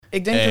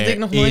Ik denk dat ik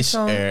nog nooit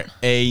zo... Er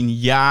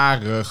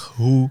eenjarig.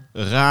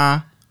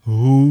 Hoera.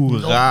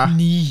 Hoera. Nog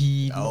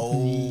niet.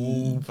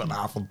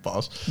 Vanavond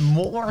pas.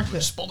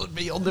 Morgen. Spannend,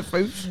 ben je al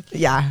nerveus?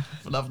 Ja.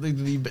 Vanavond denk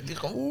ik, ben ik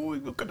gewoon,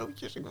 ik wil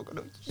cadeautjes.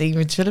 Nee,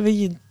 het is wel een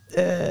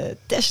beetje...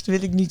 test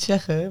wil ik niet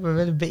zeggen, maar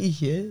wel een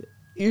beetje.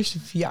 Eerste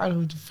verjaardag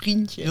met een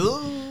vriendje.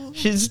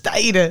 Sinds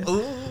tijden.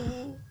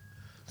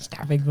 Dus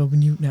daar ben ik wel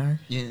benieuwd naar.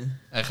 Yeah.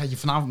 Hij gaat je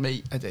vanavond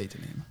mee uit eten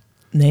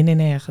nemen.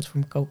 Nee, hij gaat voor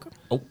me koken.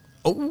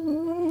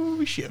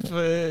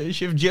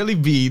 Chef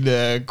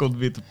Jellybean komt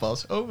weer te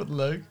pas. Oh, wat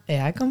leuk. Ja,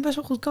 hij kan best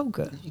wel goed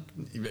koken.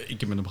 Ik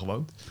heb met hem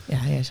gewoond. Ja,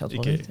 jij zal het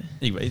wel weten.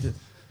 Ik weet het.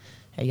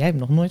 Ja, jij hebt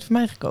nog nooit voor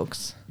mij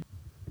gekookt.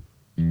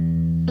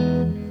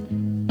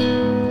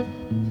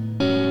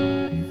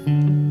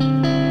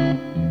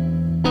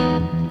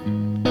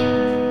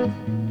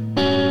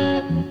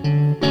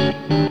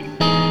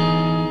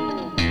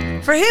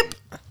 VERHIP!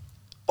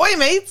 Hoi,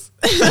 meet!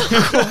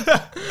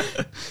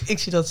 Ik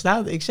zie dat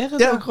staan. Ik zeg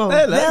het ook gewoon.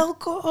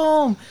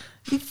 Welkom!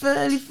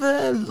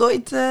 Lieve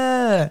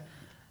Leute!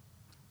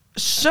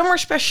 Summer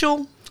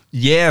special.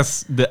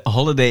 Yes, de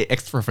holiday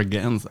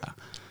extravaganza.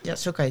 Ja,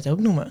 zo kan je het ook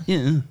noemen.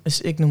 Yeah.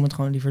 Dus ik noem het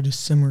gewoon liever de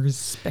summer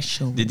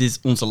special. Dit is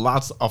onze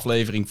laatste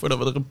aflevering voordat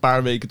we er een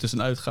paar weken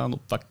tussenuit gaan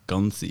op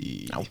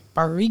vakantie. Nou, een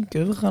paar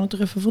weken. We gaan het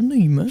er even van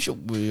nemen.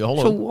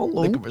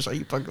 Hallo. Lekker maar zo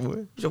pakken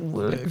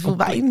hoor. Lekker veel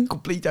wijn.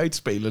 Compleet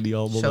uitspelen die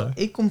allemaal. Zo,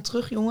 ik kom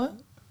terug, jongen.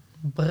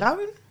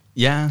 Bruin?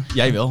 Ja,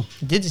 jij wel.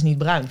 Dit is niet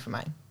bruin voor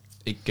mij.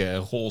 Ik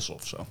roze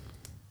of zo.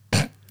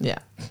 Ja,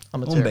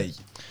 amateur. Een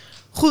beetje.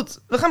 Goed,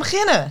 we gaan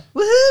beginnen.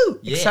 Woehoe!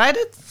 Yeah.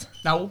 Excited?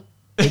 Nou.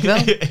 Ik wel.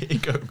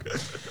 Ik ook.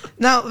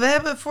 Nou, we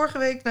hebben vorige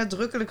week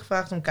nadrukkelijk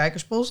gevraagd om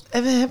kijkerspost.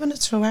 En we hebben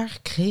het zowaar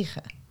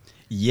gekregen.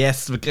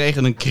 Yes, we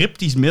kregen een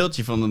cryptisch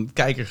mailtje van een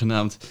kijker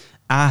genaamd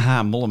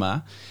AH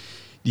Mollema.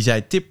 Die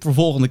zei, tip voor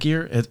volgende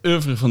keer, het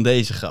oeuvre van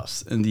deze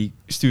gast. En die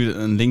stuurde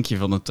een linkje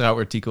van een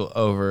trouwartikel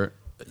over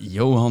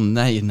Johan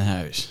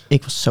Nijenhuis.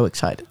 Ik was zo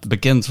excited.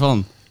 Bekend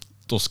van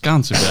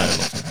Toscaanse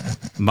Bruiloft,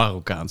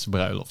 Marokkaanse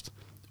Bruiloft.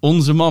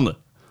 Onze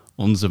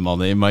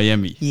mannen in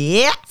Miami.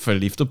 Yeah!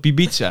 Verliefd op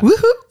Ibiza.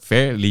 Woehoe!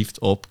 Verliefd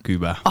op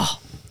Cuba. Oh,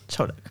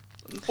 zo leuk.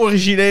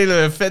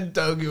 Originele vent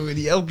ook, jongen.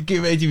 Die elke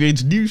keer weet hij weer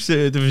iets nieuws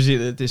te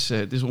verzinnen.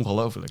 Het is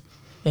ongelooflijk.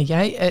 Weet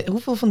jij,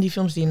 hoeveel van die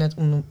films die je net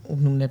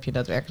opnoemde heb je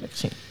daadwerkelijk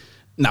gezien?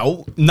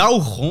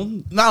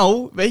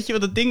 Nou, weet je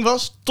wat het ding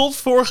was? Tot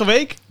vorige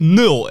week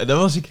 0. En daar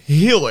was ik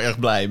heel erg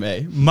blij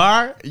mee.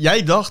 Maar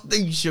jij dacht,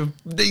 deze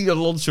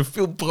Nederlandse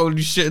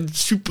filmproducent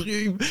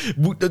Supreme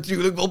moet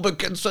natuurlijk wel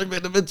bekend zijn bij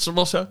de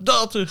mensenmassa.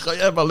 Dan ga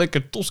jij maar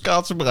lekker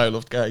Toscaanse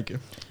Bruiloft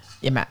kijken.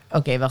 Ja, maar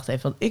oké, wacht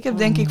even. Want ik heb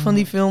denk ik van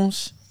die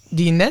films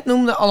die je net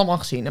noemde allemaal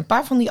gezien. Een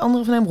paar van die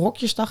andere van hem,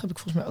 Rokjesdag, heb ik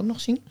volgens mij ook nog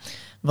gezien.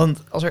 Want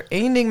als er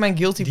één ding mijn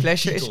guilty Die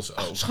pleasure is... titels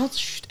ook. Oh,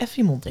 schat, even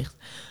je mond dicht.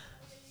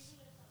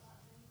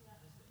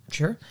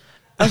 Sure.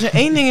 Als er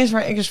één ding is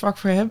waar ik een zwak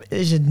voor heb,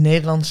 is het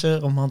Nederlandse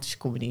romantische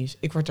comedies.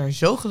 Ik word daar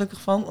zo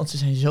gelukkig van, want ze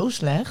zijn zo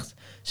slecht.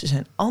 Ze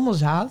zijn allemaal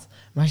zaad,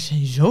 maar ze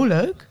zijn zo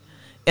leuk.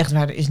 Echt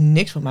waar, er is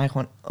niks wat mij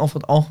gewoon over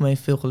het algemeen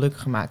veel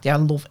gelukkiger maakt. Ja,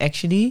 Love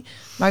Actually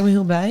maakt me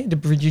heel blij. De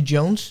Bridget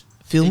Jones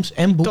films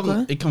en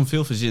boeken. Ik kan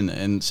veel verzinnen.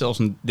 En zelfs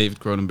een David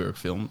Cronenberg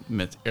film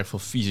met erg veel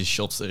vieze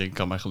shots erin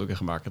kan mij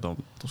gelukkiger maken dan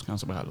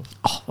Toscaanse Bruiloft.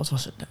 Oh, wat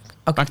was het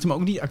leuk. Maakte me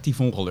ook niet actief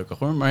ongelukkig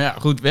hoor. Maar ja,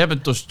 goed, we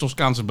hebben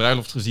Toscaanse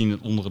Bruiloft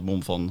gezien onder het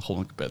mom van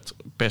Gonnie,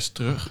 pest,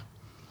 terug.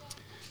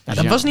 Ja,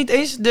 dat was niet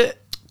eens de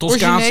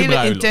Toscaanse originele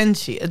Bruiloft.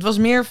 Intentie. Het was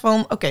meer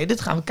van, oké,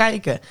 dit gaan we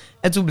kijken.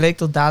 En toen bleek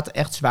dat data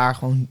echt zwaar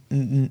gewoon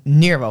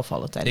neer wou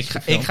vallen tijdens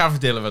de film. Ik ga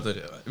vertellen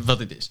wat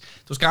het is.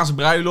 Toscaanse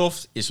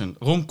Bruiloft is een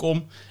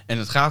romcom en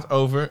het gaat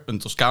over een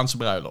Toscaanse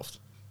bruiloft.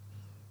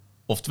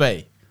 Of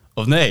 2.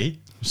 Of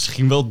nee,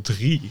 misschien wel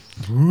 3.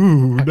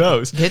 Who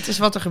knows? Dit is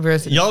wat er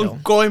gebeurt in de Jan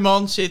film.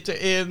 Kooijman zit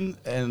erin.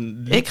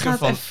 En Ik ga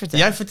het even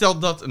vertellen. Jij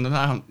vertelt dat en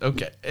daarna...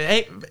 Oké.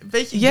 Hey,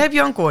 weet je... Jij hebt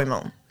Jan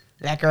Kooijman.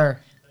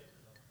 Lekker.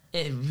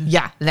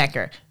 Ja,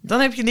 lekker. Dan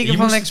heb je Lieke Je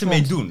van moest het ermee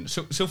Lexmond.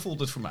 doen. Zo voelt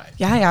het voor mij.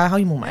 Ja, hou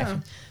je mond maar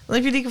even. Dan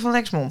heb je Lieke van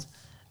Lexmond.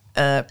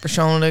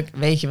 Persoonlijk,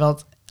 weet je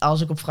wat...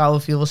 Als ik op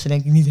vrouwen viel, was ze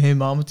denk ik niet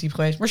helemaal mijn type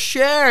geweest. Maar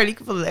share,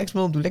 Lieke van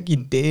Lexmond, doe lekker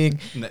je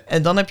ding. Nee.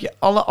 En dan heb je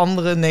alle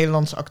andere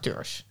Nederlandse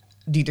acteurs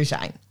die er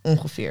zijn,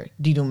 ongeveer.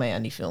 Die doen mee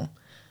aan die film.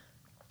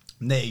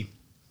 Nee.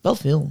 Wel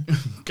veel.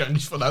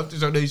 Carice van Houten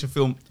zou deze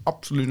film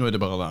absoluut nooit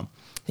hebben gedaan.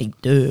 Nee,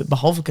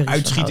 behalve Carice van Houten.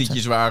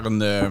 Uitschietertjes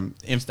waren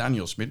Ems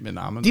Daniel Smit met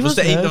name. Die Dat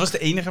was leuk. dat was de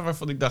enige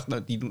waarvan ik dacht,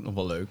 nou, die doet nog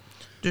wel leuk.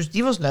 Dus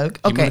die was leuk.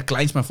 Die Oké. de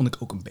Kleinsma vond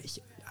ik ook een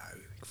beetje...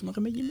 Ik vond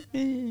nog een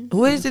beetje...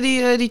 Hoe heette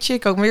die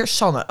chick ook weer?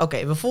 Sanne.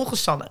 Oké, we volgen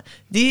Sanne.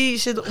 Die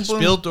zit op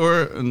Gespeeld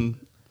door een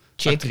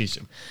chick. actrice.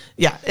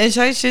 Ja, en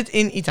zij zit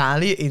in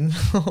Italië in...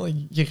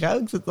 je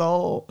ruikt het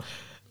al.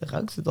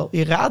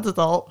 Je raadt het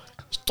al.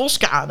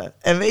 Toscane.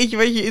 En weet je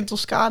wat je in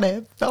Toscane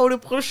hebt? Nou, de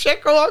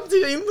Prosecco hangt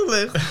hier in de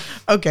lucht.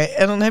 Oké,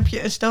 en dan heb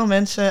je een stel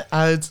mensen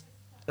uit,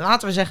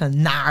 laten we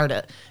zeggen,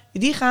 Naarden.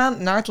 Die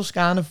gaan naar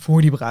Toscane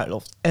voor die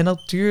bruiloft. En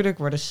natuurlijk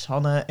worden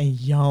Sanne en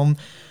Jan een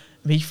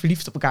beetje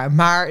verliefd op elkaar.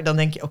 Maar dan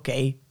denk je,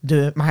 oké,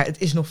 maar het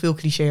is nog veel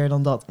clichéer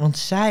dan dat. Want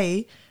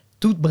zij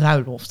doet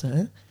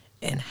bruiloften.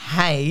 En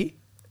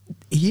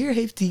hier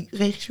heeft die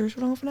regisseur zo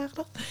lang over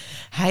nagedacht.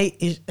 Hij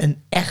is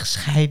een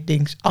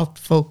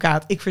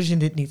echtscheidingsadvocaat. Ik verzin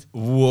dit niet.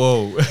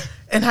 Wow.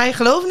 En hij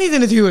gelooft niet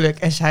in het huwelijk.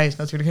 En zij is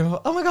natuurlijk helemaal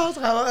van, oh my god.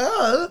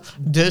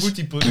 Dus Moet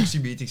die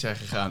productiemeeting zijn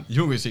gegaan.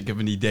 Jongens, ik heb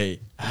een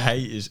idee.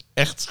 Hij is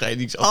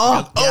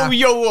echtscheidingsadvocaat. Oh, ja. Oh,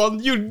 Johan,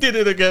 you did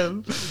it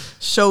again.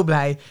 zo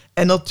blij.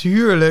 En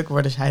natuurlijk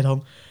worden zij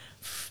dan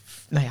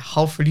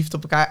half verliefd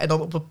op elkaar. En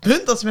dan op het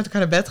punt dat ze met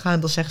elkaar naar bed gaan,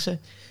 dan zeggen ze,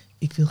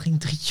 ik wil geen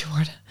drietje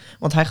worden.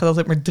 Want hij gaat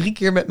altijd maar 3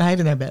 keer met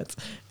meiden naar bed.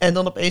 En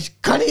dan opeens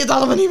kan hij het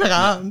allemaal niet meer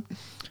aan.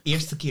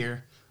 Eerste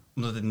keer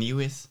omdat het nieuw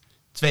is.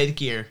 Tweede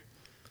keer.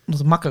 Omdat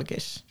het makkelijk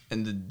is.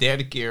 En de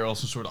derde keer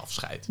als een soort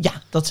afscheid.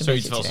 Ja, dat is een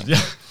Zoiets beetje was het het,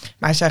 idee. ja.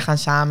 Maar zij gaan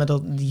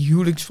samen die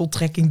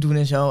huwelijksvoltrekking doen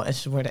en zo. En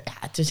ze worden,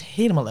 het is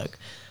helemaal leuk.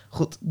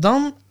 Goed,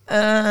 dan,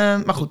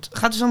 maar goed,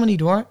 gaat dus allemaal niet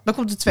door. Dan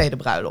komt de tweede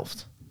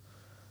bruiloft.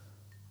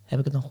 Heb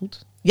ik het dan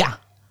goed? Ja.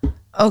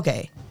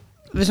 Oké.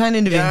 We zijn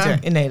in de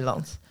winter in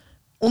Nederland.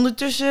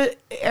 Ondertussen,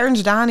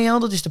 Ernst Daniel,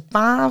 dat is de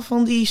pa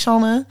van die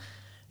Sanne,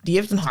 die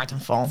heeft een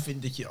hartaanval. Ik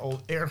vind dat je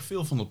al erg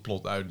veel van het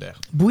plot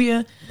uitlegt.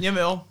 Boeien.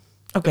 Jawel,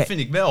 Oké. dat vind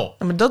ik wel.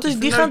 Maar dat is,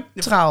 Ik die vind gaan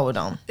leuk. trouwen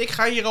dan. Ik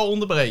ga hier al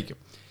onderbreken.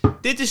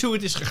 Dit is hoe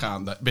het is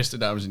gegaan, beste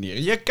dames en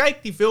heren. Je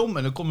kijkt die film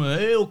en dan komt een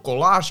heel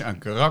collage aan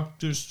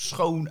karakters,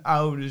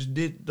 schoonouders,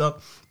 dit,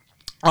 dat.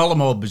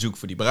 Allemaal op bezoek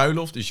voor die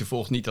bruiloft. Dus je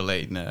volgt niet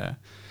alleen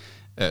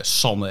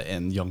Sanne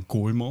en Jan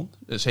Kooijman.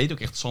 Ze heet ook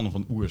echt Sanne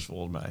van Oers,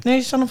 volgens mij.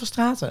 Nee, Sanne van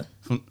Straten.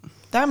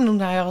 Daarom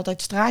noemde hij haar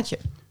altijd Straatje.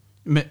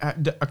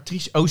 De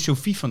actrice,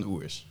 Sophie van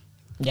Oers.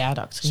 Ja,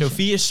 de actrice.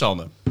 Sophie is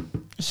Sanne.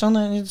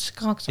 Sanne, dit is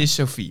karakter. Is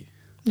Sophie.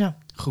 Ja.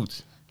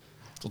 Goed.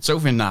 Tot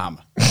zover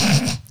namen.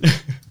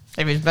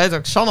 Ik weet blij dat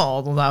ik Sanne al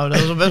had onthouden.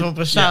 Dat is best wel een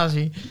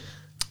prestatie.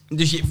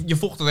 Dus je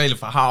volgt het hele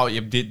verhaal. Je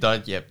hebt dit,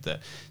 dat. Je hebt de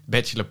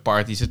bachelor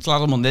parties. Het slaat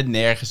allemaal net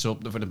nergens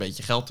op. Er wordt een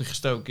beetje geld in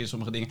gestoken in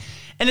sommige dingen.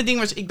 En het ding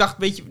was, ik dacht,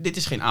 weet je, dit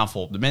is geen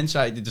aanval op de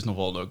mensheid. Dit is nog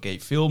wel een oké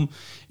film.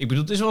 Ik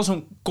bedoel, het is wel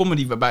zo'n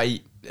comedy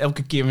waarbij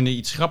elke keer wanneer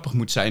iets grappig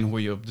moet zijn,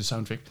 hoor je op de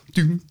soundtrack.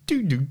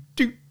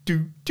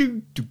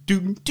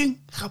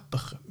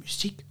 Grappige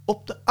muziek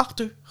op de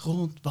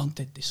achtergrond, want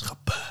het is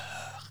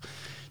grappig.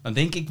 Dan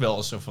denk ik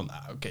wel zo van,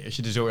 oké, als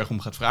je er zo erg om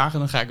gaat vragen,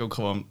 dan ga ik ook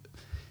gewoon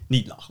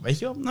niet lachen, weet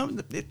je wel? Nou,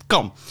 dit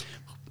kan.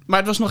 Maar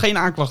het was nog geen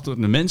aanklacht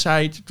door de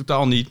mensheid,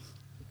 totaal niet.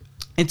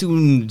 En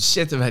toen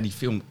zetten wij die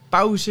film op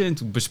pauze en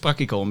toen besprak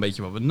ik al een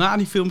beetje wat we na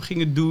die film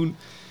gingen doen.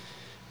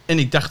 En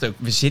ik dacht ook,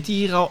 we zitten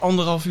hier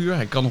al 1,5 uur,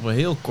 hij kan nog wel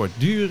heel kort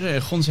duren.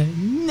 En Gon zei,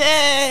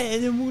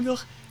 nee, er moet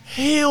nog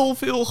heel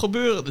veel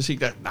gebeuren. Dus ik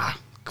dacht, een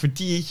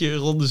kwartiertje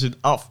ronden ze het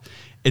af.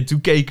 En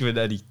toen keken we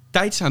naar die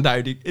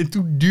tijdsaanduiding en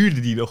toen duurde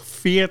die nog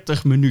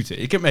 40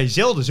 minuten. Ik heb mij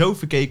zelden zo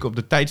verkeken op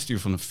de tijdstuur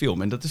van een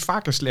film. En dat is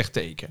vaak een slecht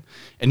teken.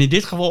 En in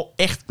dit geval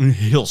echt een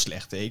heel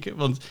slecht teken.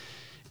 Want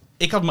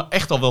ik had me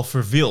echt al wel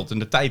verveeld. En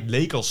de tijd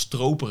leek al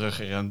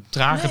stroperiger en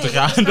trager te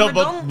gaan dan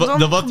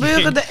wat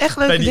gebeuren de echt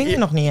leuke dingen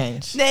nog niet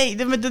eens. Nee,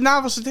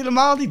 daarna was het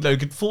helemaal niet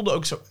leuk. Het voelde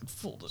ook zo,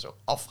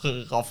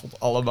 afgeraffeld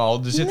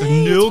allemaal. Er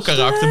zitten 0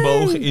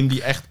 karakterbogen in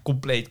die echt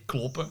compleet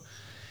kloppen.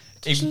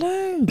 Het is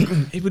leuk.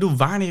 Ik bedoel,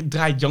 wanneer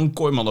draait Jan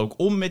Kooijman ook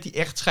om met die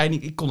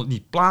echtscheiding? Ik kon het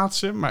niet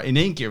plaatsen, maar in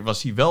één keer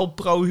was hij wel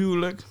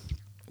pro-huwelijk.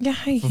 Ja,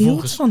 hij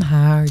hield van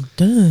haar.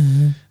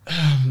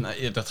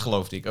 Nee, dat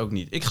geloofde ik ook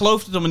niet. Ik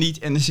geloofde het allemaal niet.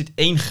 En er zit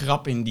 1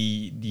 grap in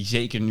die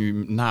zeker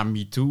nu na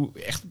MeToo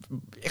echt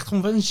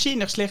gewoon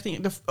waanzinnig slecht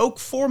in. Ook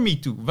voor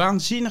MeToo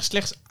waanzinnig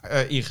slecht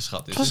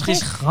ingeschat is. Het was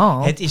geen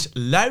grap. Het is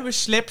luie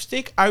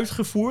slapstick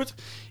uitgevoerd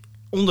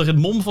onder het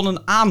mom van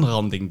een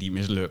aanranding die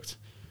mislukt.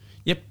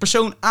 Je hebt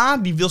persoon A,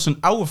 die wil zijn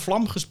oude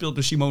vlam, gespeeld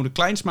door Simone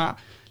Kleinsma,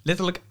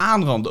 letterlijk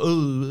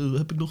aanranden.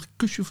 Heb ik nog een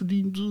kusje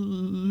verdiend?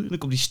 En dan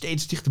komt hij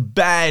steeds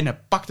dichterbij en hij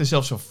pakt er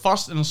zelfs zo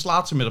vast en dan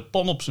slaat ze met een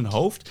pan op zijn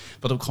hoofd.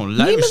 Wat ook gewoon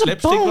luie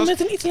slapstick was.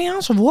 Met een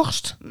Italiaanse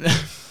worst.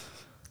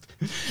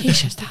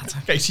 Jezus, staat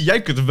er. Kijk, zie,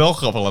 jij kunt het wel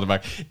grappig laten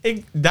maken.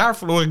 Daar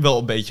verloor ik wel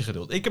een beetje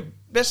geduld. Ik heb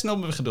best snel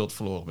mijn geduld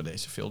verloren bij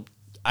deze film.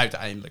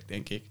 Uiteindelijk,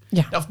 denk ik.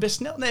 Ja. Of best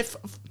snel. Nee,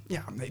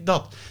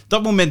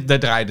 dat moment, daar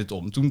draaide het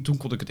om. Toen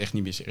kon ik het echt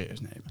niet meer serieus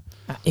nemen.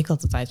 Ja, ik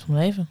had de tijd van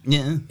mijn leven.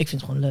 Ja. Ik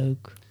vind het gewoon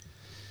leuk.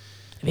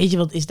 Weet je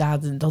wat is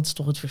dat? Dat is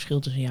toch het verschil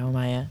tussen jou en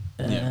mij,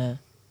 hè?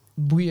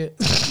 Boeien.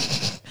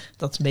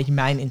 Dat is een beetje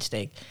mijn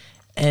insteek.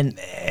 En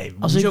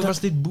hoezo was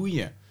dit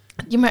boeien?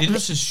 Ja, maar Dit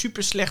was een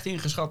super slecht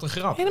ingeschatte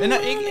grap. Helemaal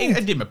En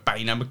het deed me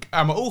pijn aan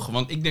mijn ogen.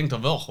 Want ik denk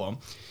dan wel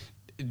gewoon...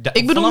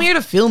 Ik bedoel meer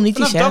de film, niet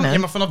die scène.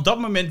 Maar vanaf dat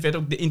moment werd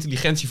ook de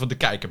intelligentie van de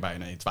kijker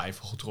bijna in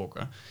twijfel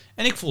getrokken.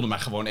 En ik voelde mij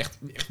gewoon echt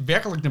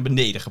werkelijk naar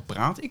beneden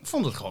gepraat. Ik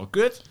vond het gewoon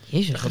kut.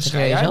 Jezus, wat heb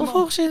jij zelf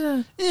voor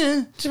zitten?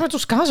 Ja. Het is maar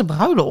Toscaanse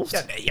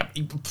Bruiloft. Ja,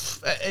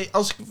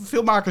 als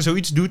filmmaker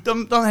zoiets doet,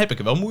 dan heb ik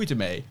er wel moeite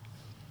mee.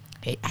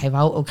 Hey, hij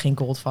wou ook geen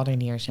Godfather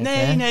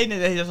neerzetten.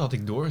 Nee, dat had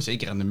ik door.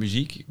 Zeker aan de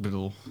muziek. Ik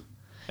bedoel...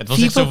 Het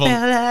was echt zo van...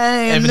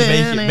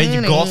 Even een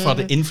beetje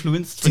Godfather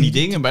influenced van die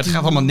dingen. Maar het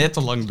gaat allemaal net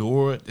te lang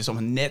door. Het is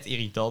allemaal net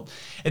irritant.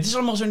 Het is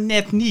allemaal zo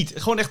net niet.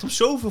 Gewoon echt op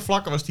zoveel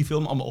vlakken was die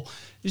film allemaal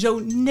zo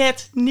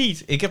net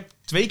niet. Ik heb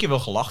 2 keer wel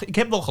gelachen. Ik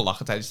heb wel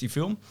gelachen tijdens die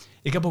film.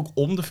 Ik heb ook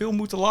om de film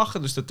moeten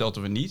lachen. Dus dat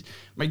telten we niet.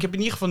 Maar ik heb in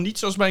ieder geval niet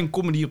zoals bij een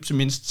comedy op zijn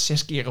minst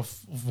 6 keer of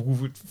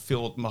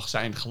hoeveel het mag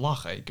zijn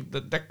gelachen.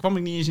 Daar kwam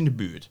ik niet eens in de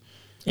buurt.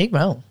 Ik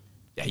wel.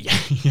 Ja,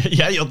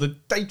 jij had de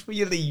tijd van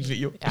je leven,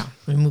 joh. Ja,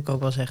 nu moet ik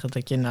ook wel zeggen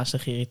dat je naast een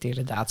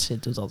geïrriteerde daad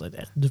zit. Doet altijd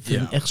echt de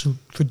film echt zo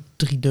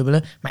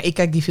verdriedubbelen. Maar ik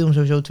kijk die film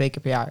sowieso 2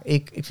 keer per jaar.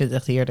 Ik vind het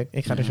echt heerlijk.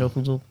 Ik ga er zo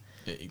goed op.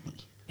 Ja, ik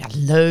niet. Ja,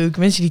 leuk.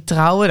 Mensen die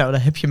trouwen, nou,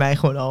 dan heb je mij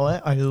gewoon al,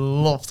 hè. I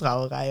love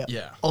trouwerijen.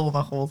 Ja. Oh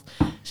mijn god.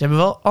 Ze hebben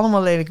wel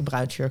allemaal lelijke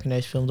bruidsjurken in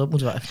deze film. Dat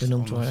moet wel even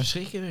benoemd worden.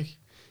 Verschrikkelijk.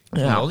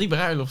 Ja. Al die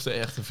bruiloften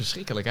echt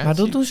verschrikkelijk uit. Maar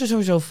dat doen ze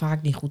sowieso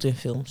vaak niet goed in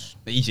films.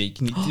 Nee,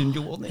 zeker niet.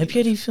 Nee. Heb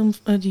jij die film,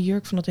 die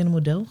jurk van dat ene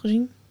model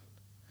gezien?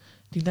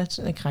 Die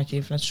laatste, ik ga het je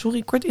even laten.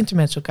 Sorry, kort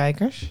intermezzo,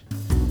 kijkers.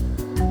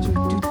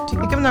 Ik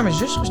heb hem naar mijn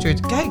zus gestuurd.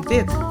 Kijk,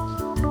 dit.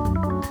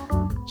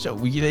 Zo,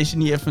 moet je deze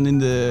niet even in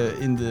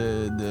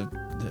de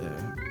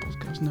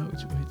podcast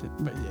notes? Hoe heet het?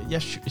 Maar, ja,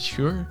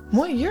 sure.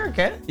 Mooie jurk,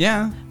 hè?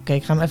 Ja. Oké,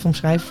 ik ga hem even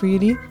omschrijven voor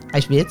jullie. Hij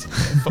is wit.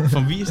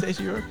 Van wie is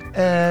deze jurk?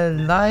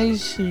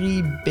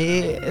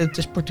 Het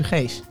is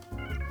Portugees.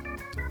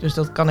 Dus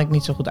dat kan ik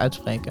niet zo goed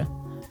uitspreken.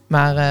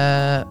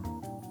 Maar...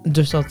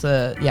 Dus dat,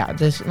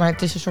 maar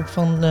het is een soort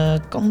van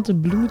kanten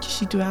bloemetjes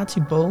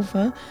situatie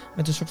boven.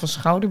 Met een soort van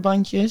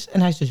schouderbandjes. En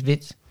hij is dus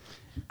wit.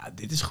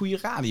 Dit is goede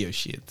radio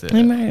shit.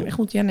 Nee, maar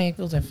goed, ik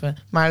wil het even.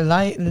 Maar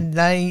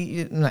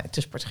nee, het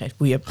is Portugees,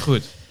 boeien.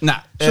 Goed. Nou,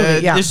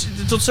 sorry, dus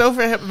tot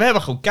zover. We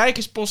hebben gewoon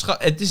kijkerspost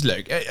gehad. Het is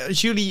leuk.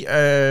 Als jullie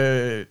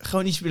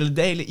gewoon iets willen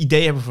delen,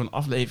 idee hebben voor een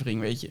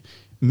aflevering, weet je.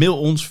 Mail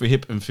ons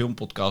VERHIP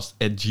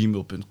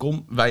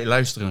 @gmail.com. Wij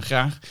luisteren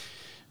graag.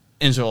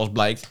 En zoals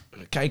blijkt,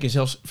 kijken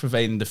zelfs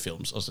vervelende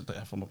films als het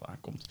er even op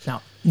aankomt. Nou,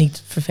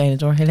 niet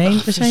vervelend hoor,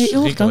 Helene. We zijn je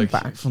heel erg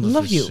dankbaar. Ik vond het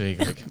Love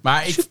verschrikkelijk. you.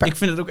 Maar ik vind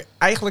het ook...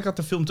 Eigenlijk had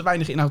de film te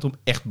weinig inhoud om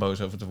echt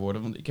boos over te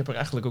worden. Want ik heb er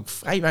eigenlijk ook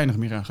vrij weinig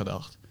meer aan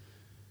gedacht.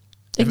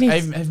 Hij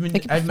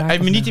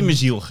heeft me niet in mijn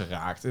ziel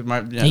geraakt.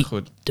 Maar ja, nee,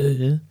 goed.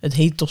 Het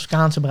heet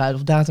Toscaanse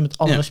Bruiloft. Datum met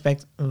alle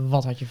respect.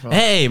 Wat had je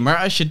verwacht? Maar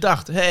als je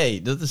dacht...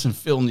 dat is een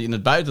film die in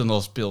het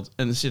buitenland speelt.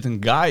 En er zit een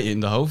guy in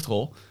de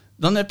hoofdrol.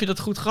 Dan heb je dat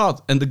goed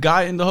gehad. En de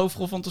guy in de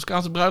hoofdrol van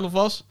Toscaanse Bruiloft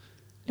was...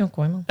 Jan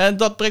Kooijman. En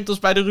dat brengt ons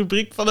bij de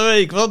rubriek van de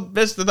week. Want,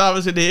 beste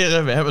dames en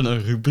heren, we hebben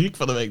een rubriek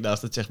van de week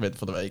naast het segment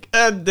van de week.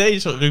 En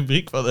deze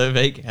rubriek van de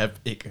week heb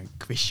ik een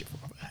quizje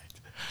voorbereid.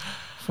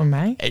 Voor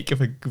mij? Ik heb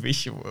een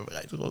quizje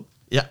voorbereid, Ron.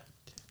 Ja.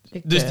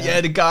 Dus die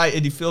ene guy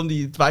in die film die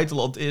in het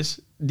buitenland is,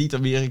 niet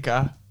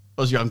Amerika,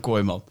 was Jan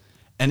Kooijman.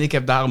 En ik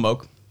heb daarom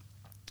ook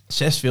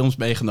 6 films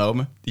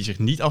meegenomen die zich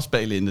niet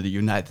afspelen in de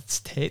United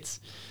States.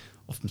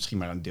 Of misschien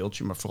maar een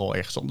deeltje, maar vooral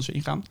ergens anders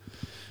ingaan.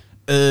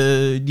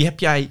 Die heb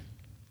jij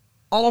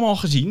allemaal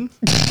gezien.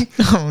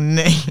 Oh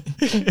nee.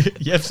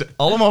 Je hebt ze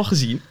allemaal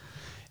gezien.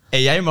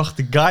 En jij mag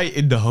de guy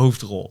in de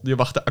hoofdrol. Je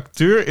mag de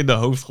acteur in de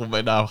hoofdrol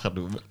bij naam gaan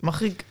noemen.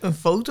 Mag ik een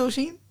foto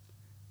zien?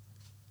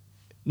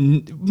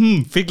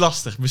 Vind ik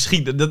lastig.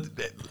 Misschien.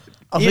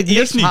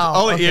 Eerst niet.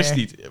 Allereerst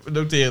niet.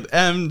 Noteer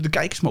het. De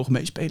kijkers mogen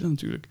meespelen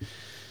natuurlijk.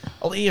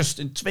 Allereerst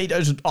in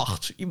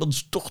 2008.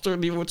 Iemands dochter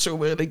die wordt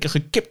zo in één keer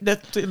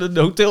gekidnapt in een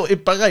hotel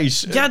in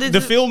Parijs. Ja,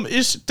 de film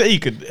is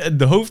teken. En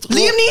de hoofdrol...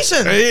 Liam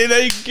Neeson! In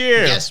één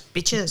keer. Yes,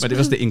 bitches. Maar dit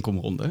was de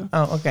inkomronde.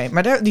 Hè? Oh, oké.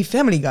 Maar die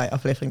Family Guy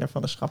aflevering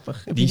daarvan is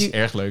grappig. Die is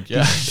erg leuk,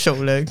 ja. Die is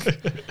zo leuk.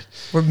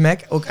 Wordt Mac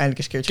ook eindelijk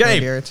eens keertje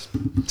gewaardeerd.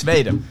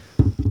 Tweede.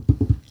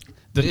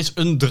 Er is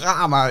een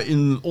drama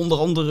in onder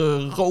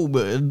andere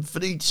Rome en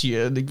Venetië.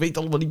 En ik weet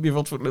allemaal niet meer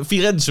wat voor...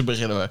 Firenze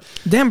beginnen we.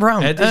 Dan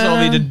Brown. Het is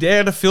alweer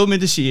de 3e film in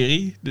de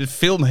serie. De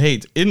film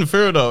heet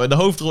Inferno. En de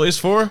hoofdrol is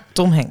voor...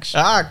 Tom Hanks.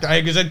 Ah,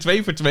 kijk, we zijn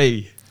 2 voor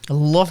 2.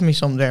 Love me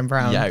some Dan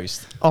Brown.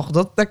 Juist. Och,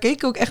 daar keek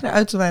ik ook echt naar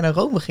uit toen wij naar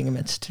Rome gingen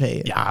met z'n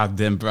tweeën. Ja,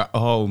 Dan Brown.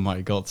 Oh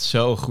my god.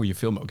 Zo'n goede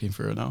film ook,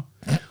 Inferno.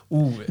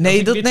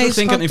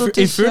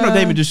 Inferno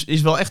deed me dus,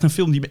 is wel echt een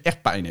film die me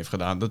echt pijn heeft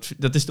gedaan.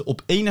 Dat is de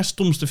op één na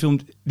stomste film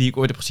die ik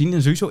ooit heb gezien.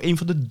 En sowieso een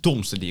van de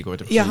domste die ik ooit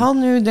heb gezien. Je haalt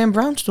nu Dan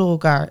Brown's door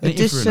elkaar. Nee, het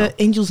is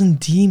Angels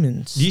and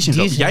Demons. Die is in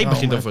Rome. Jij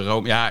begint over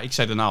Rome. Ja, ik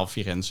zei daarna al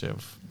Firenze.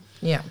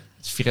 Ja.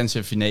 Het is Firenze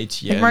en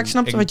Venetië. Maar ik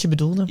snapte wat je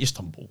bedoelde.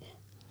 Istanbul.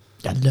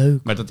 Ja, leuk.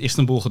 Maar dat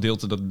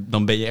Istanbul-gedeelte,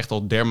 dan ben je echt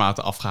al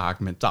dermate afgehaakt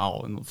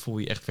mentaal. En dan voel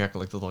je echt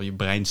werkelijk dat al je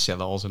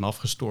breincellen al zijn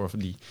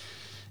afgestorven.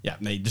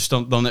 Dus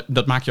dan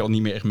dat maak je al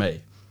niet meer echt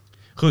mee.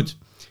 Goed,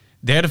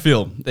 3e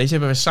film. Deze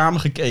hebben we samen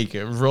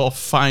gekeken. Ralph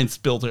Fiennes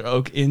speelt er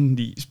ook in.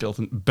 Die speelt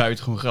een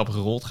buitengewoon grappige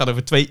rol. Het gaat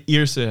over 2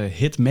 Ierse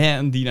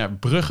hitmen die naar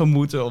Brugge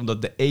moeten...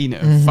 omdat de ene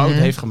een fout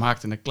heeft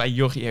gemaakt en een klein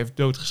jochie heeft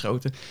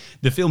doodgeschoten.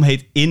 De film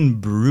heet In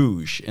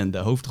Bruges en de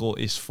hoofdrol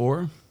is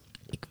voor...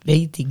 Ik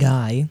weet die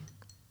guy.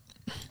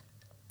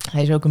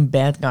 Hij is ook een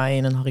bad guy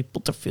in een Harry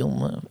Potter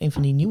film. Een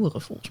van die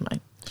nieuwere volgens mij.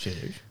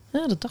 Serieus?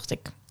 Ja, dat dacht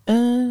ik.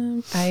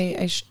 Hij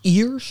is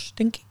Iers,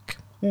 denk ik.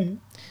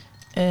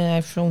 Hij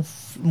heeft zo'n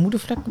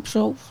moedervlek op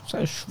zijn hoofd.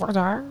 Hij is zwart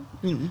haar.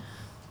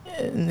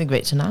 Ik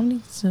weet zijn naam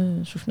niet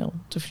zo snel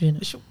te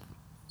verzinnen.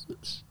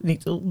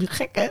 Niet heel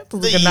gek, hè?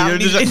 Dat ik een naam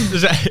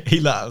niet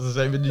helaas, dan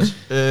zijn we dus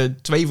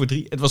 2 voor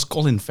 3. Het was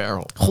Colin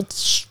Farrell.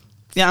 Gods.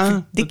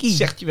 Ja, Dikkie. dat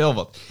zegt je wel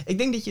wat. Ik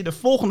denk dat je de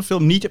volgende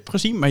film niet hebt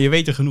gezien, maar je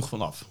weet er genoeg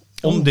van af.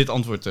 Om dit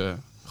antwoord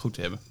goed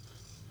te hebben.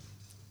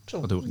 Zo,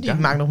 Wat doe ik? die Ja?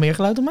 maakt nog meer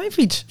geluid dan mijn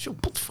fiets. Zo,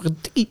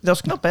 potverdikkie. Dat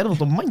is knap, hè? Dat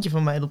was een mandje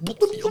van mij. Dat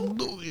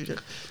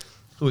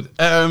Goed.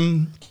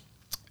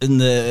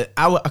 Een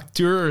oude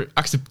acteur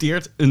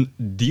accepteert een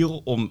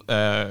deal om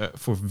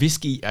voor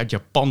whisky uit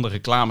Japan de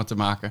reclame te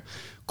maken.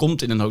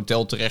 Komt in een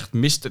hotel terecht,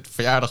 mist het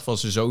verjaardag van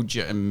zijn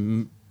zoontje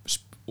en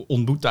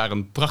ontmoet daar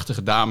een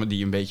prachtige dame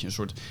die een beetje een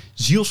soort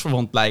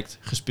zielsverwant lijkt,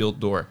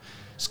 gespeeld door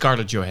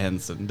Scarlett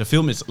Johansson. De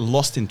film is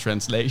Lost in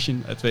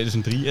Translation uit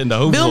 2003. En de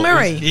hoofdrol Bill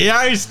Murray. Is,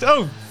 juist,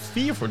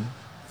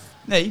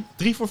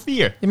 3 voor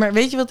 4. Ja, maar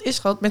weet je wat het is,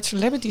 schat? Met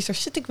celebrities, daar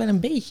zit ik wel een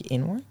beetje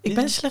in, hoor. Ik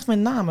ben slecht met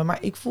namen, maar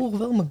ik volg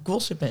wel mijn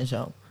gossip en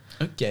zo.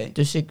 Oké.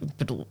 Dus ik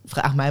bedoel,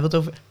 vraag mij wat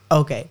over...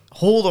 Oké,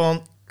 hold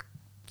on.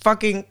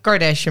 Fucking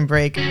Kardashian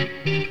break.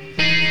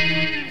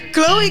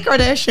 Khloe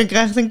Kardashian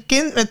krijgt een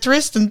kind met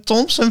Tristan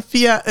Thompson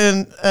via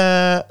een...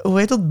 hoe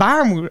heet dat?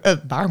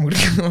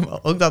 Baarmoeder.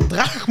 Ook dat,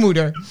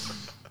 draagmoeder.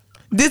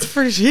 Dit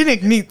verzin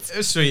ik niet.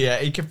 Sorry,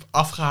 ik heb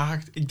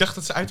afgehaakt. Ik dacht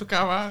dat ze uit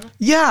elkaar waren.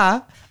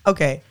 Ja,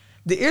 oké.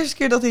 De eerste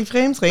keer dat hij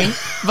vreemd ging,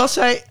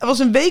 was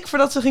een week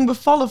voordat ze ging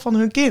bevallen van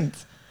hun kind.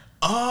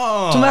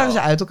 Oh. Toen waren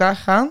ze uit elkaar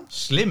gegaan.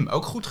 Slim,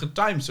 ook goed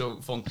getimed. Zo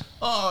van,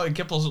 ik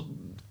heb al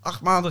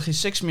 8 maanden geen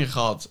seks meer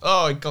gehad.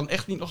 Ik kan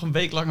echt niet nog een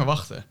week langer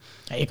wachten.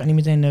 Ja, je kan niet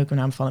meteen neuken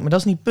naar bevalling. Maar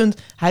dat is niet het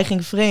punt. Hij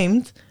ging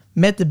vreemd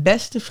met de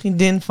beste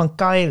vriendin van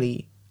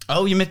Kylie.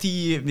 Oh, je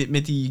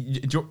met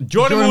die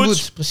Jordan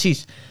Woods.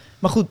 Precies.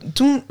 Maar goed,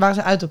 toen waren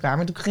ze uit elkaar.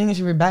 Maar toen gingen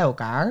ze weer bij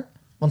elkaar.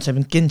 Want ze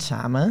hebben een kind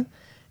samen.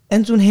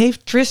 En toen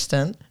heeft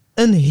Tristan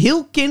een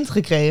heel kind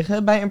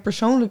gekregen bij een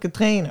persoonlijke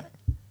trainer.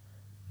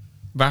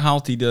 Waar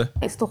haalt hij de...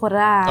 Is toch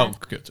raar? Oh,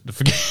 kut.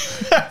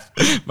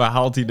 Waar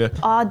haalt hij de...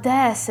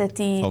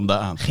 Audacity.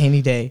 Vandaan? Geen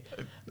idee.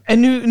 En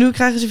nu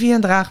krijgen ze via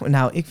een draag...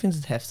 Nou, ik vind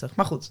het heftig.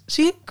 Maar goed,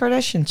 zie je?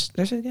 Kardashians.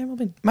 Daar zit ik helemaal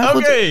in. Maar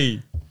goed,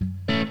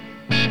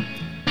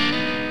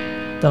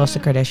 dat was de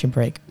Kardashian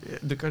break.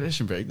 De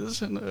Kardashian break, dat is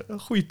een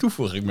goede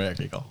toevoeging, merk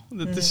ik al.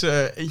 Dat is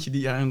eentje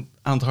die aan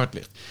het hart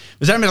ligt.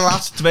 We zijn met de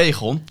laatste 2,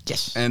 Gon.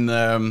 Yes.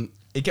 En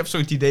ik heb zo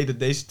het idee dat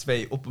deze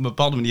 2 op een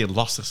bepaalde manier het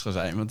lastigst gaan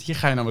zijn. Want hier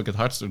ga je namelijk het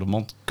hardst door de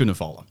mand kunnen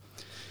vallen.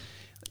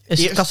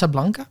 Is het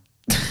Casablanca?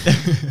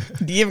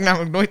 Die heb ik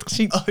namelijk nooit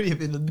gezien. Oh, die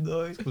heb je nog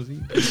nooit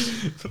gezien.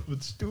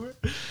 Wat stoer.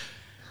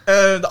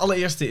 De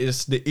allereerste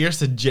is de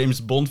eerste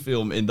James Bond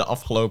film in de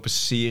afgelopen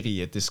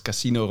serie. Het is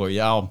Casino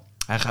Royale.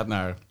 Hij gaat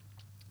naar...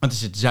 Het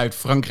is het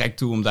Zuid-Frankrijk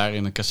toe om daar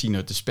in een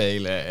casino te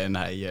spelen. En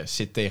hij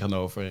zit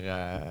tegenover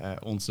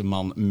onze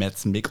man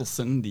Matt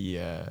Mikkelsen, die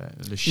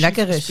de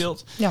chef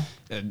speelt. Ja.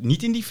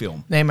 Niet in die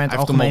film. Nee, maar in het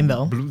algemeen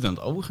wel. Bloed aan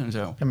het oog en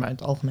zo. Ja, maar in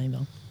het algemeen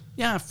wel.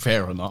 Ja,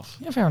 fair enough.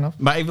 Ja, fair enough.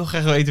 Maar ik wil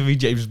graag weten wie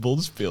James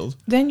Bond speelt.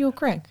 Daniel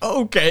Craig.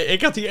 Oké,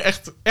 ik had hier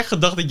echt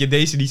gedacht dat je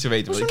deze niet zou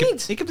weten. Hoezo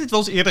niet? Ik heb dit wel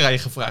eens eerder aan je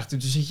gevraagd.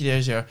 Toen zit je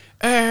daar zo...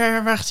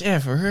 wacht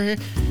even.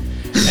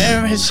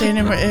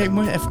 Ik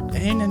moet even...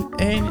 1 en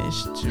 1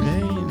 is 2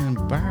 en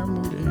een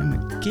baarmoeder en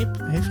een kip.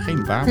 Heeft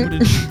geen baarmoeder,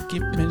 dus een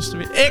kip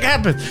menstrueert. Ik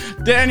heb het!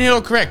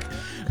 Daniel Craig.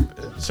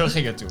 Zo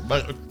ging het toen.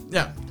 Maar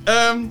ja.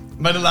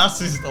 Maar de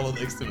laatste is het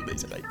allerleukste van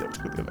deze rij.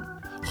 Goed hebben.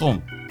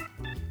 Gewoon,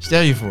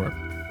 stel je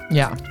voor...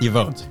 Ja. Je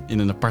woont in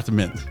een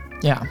appartement.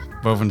 Ja.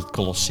 Boven het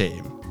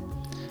Colosseum.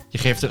 Je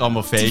geeft er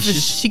allemaal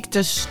feestjes.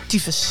 Ziektes,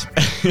 tyfus.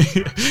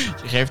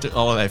 Je geeft er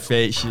allerlei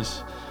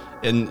feestjes.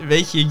 En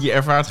weet je, je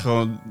ervaart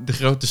gewoon de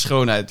grote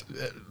schoonheid.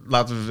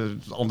 Laten we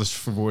het anders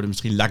verwoorden.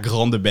 Misschien La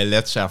Grande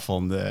Bellezza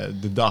van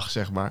de dag,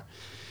 zeg maar.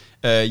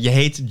 Je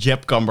heet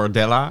Jeb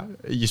Cambardella.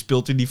 Je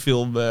speelt in die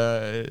film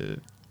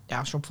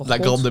Ja, soort van La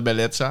Grande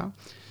Bellezza.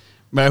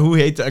 Maar hoe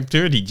heet de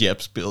acteur die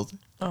Jeb speelt?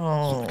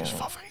 Oh. Dat is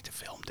favoriete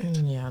film,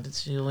 dit. Ja, dit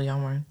is heel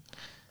jammer.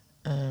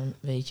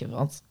 Weet je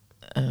wat?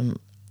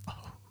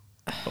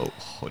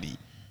 Gonnie.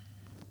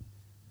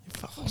 Je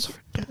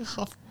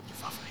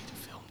favoriete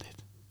film,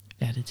 dit.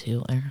 Ja, dit is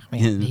heel erg. Maar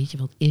ja, weet je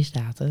wat is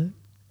dat, hè?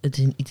 Het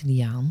is een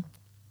Italiaan.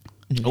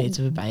 Nu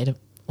weten we beide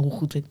hoe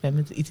goed ik ben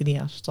met de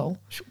Italiaanse taal.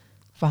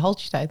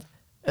 Verhaaltjestijd.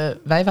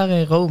 Wij waren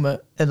in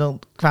Rome en dan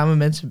kwamen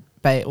mensen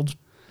bij ons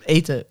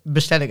eten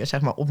bestellingen,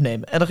 zeg maar,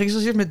 opnemen. En dan ging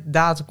ze eerst met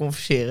Date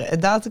converseren. En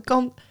Date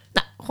kan,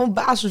 gewoon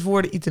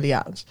basiswoorden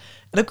Italiaans.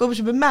 En dan komen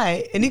ze bij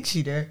mij en ik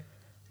zie er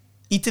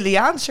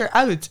Italiaanser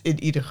uit,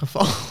 in ieder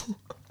geval.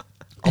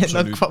 En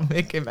dan kwam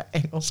ik in mijn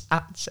Engels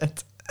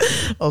aanzetten.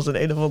 Als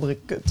een of andere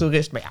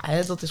toerist. Maar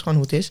ja, dat is gewoon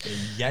hoe het is.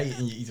 Jij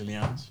in je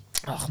Italiaans.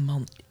 Ach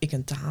man, ik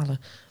ken talen.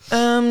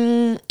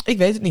 Ik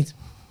weet het niet.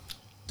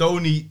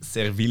 Tony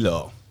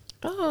Servillo.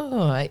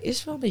 Oh, hij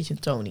is wel een beetje een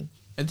Tony.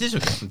 Het is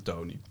ook echt een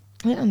Tony.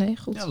 Ja, nee,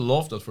 goed. Ja,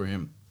 love dat voor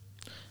hem.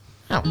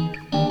 Nou.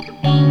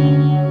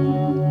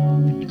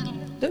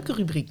 Leuke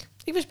rubriek.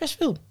 Ik wist best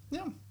veel.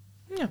 Ja,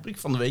 rubriek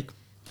van de week.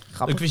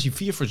 Grappig. Ik wist hier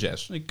 4 voor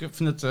 6. Ik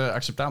vind het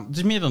acceptabel. Het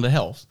is meer dan de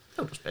helft. Oh,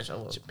 dat is best wel...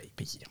 Het is een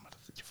beetje jammer dat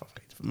het je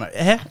favoriete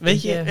Maar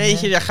weet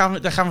je,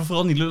 daar gaan we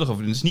vooral niet lullig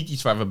over doen. Het is niet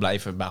iets waar we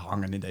blijven bij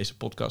hangen in deze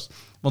podcast.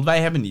 Want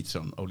wij hebben niet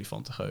zo'n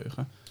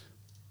olifantengeheugen.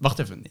 Wacht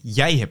even,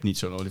 jij hebt niet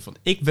zo'n olifant.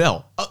 Ik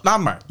wel. Oh, laat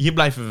maar, hier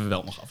blijven we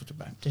wel nog af en toe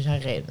bij. Er zijn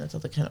redenen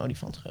dat ik geen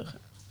olifantengeheugen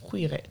heb.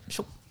 Goeie reden.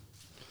 Zo.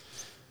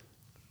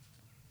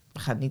 We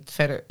gaan niet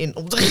verder in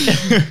op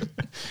de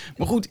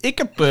Maar goed, ik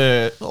heb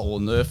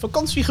al een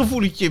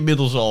vakantiegevoeletje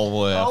inmiddels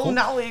al.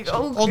 Nou, ik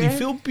ook. Al die hè.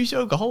 filmpjes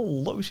ook.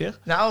 Hallo zeg.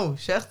 Nou,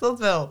 zeg dat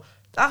wel.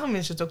 Daarom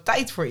is het ook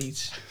tijd voor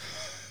iets.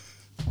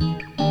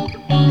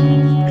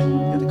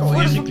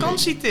 Voor de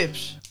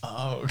vakantietips.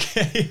 Oh,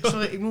 oké.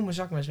 Sorry, ik moet mijn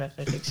zakmes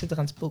wegleggen. Ik zit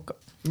eraan te pulken.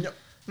 Ja.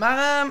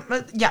 Maar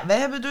we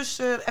hebben dus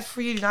even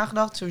voor jullie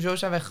nagedacht. Sowieso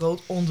zijn wij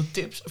groot on the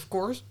tips, of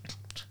course.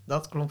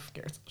 Dat klonk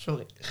verkeerd.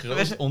 Sorry.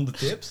 Groot on the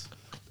tips.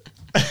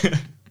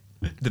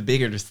 The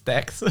bigger the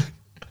stacks.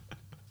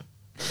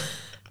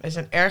 Wij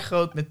zijn erg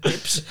groot met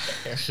tips.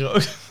 Erg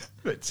groot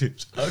met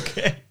tips.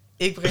 Oké.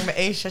 Ik breng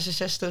mijn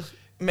 1,66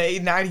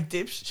 mee naar die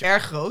tips. Is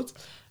erg groot.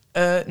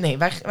 Nee,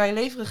 wij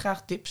leveren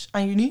graag tips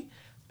aan jullie.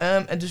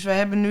 En dus wij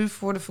hebben nu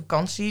voor de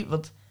vakantie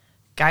wat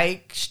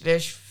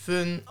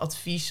kijk/fun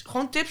advies.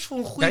 Gewoon tips voor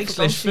een goede vakantie.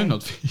 Kijk/fun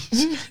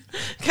advies.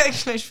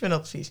 Kijk/fun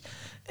advies.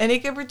 En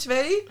ik heb er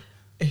 2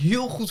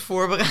 heel goed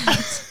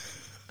voorbereid.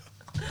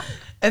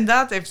 En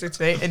Daad heeft er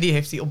 2 en die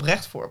heeft hij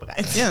oprecht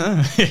voorbereid.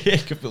 Ja,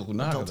 ik heb heel goed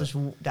nagedacht. Dat is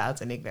hoe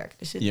Daad en ik werken.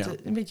 Er zit Ja.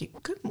 een beetje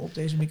kut op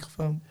deze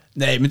microfoon.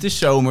 Nee, maar het is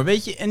zomer,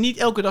 weet je. En niet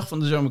elke dag van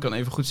de zomer kan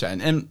even goed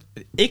zijn. En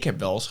ik heb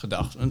wel eens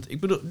gedacht... Want ik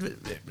bedoel,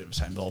 we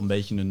zijn wel een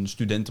beetje een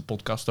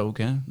studentenpodcast ook,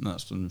 hè.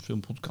 Naast een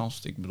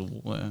filmpodcast, ik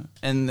bedoel...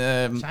 Zijn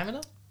we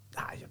dat?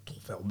 Nou, ja,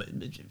 toch wel.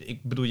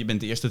 Ik bedoel, je bent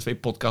de eerste 2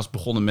 podcasts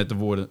begonnen met de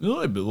woorden...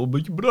 Oh, ik ben wel een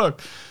beetje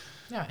brak.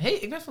 Ja,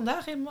 ik ben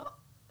vandaag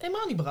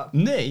helemaal niet brak.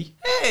 Nee.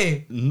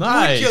 Hey, Nice.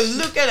 would you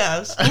look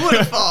at us? Who would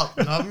have thought?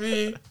 Not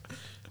me.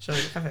 Sorry,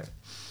 ga verder.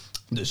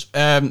 Dus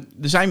er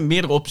zijn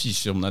meerdere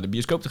opties om naar de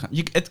bioscoop te gaan.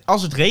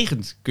 Als het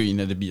regent kun je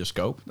naar de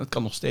bioscoop. Dat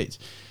kan nog steeds.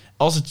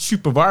 Als het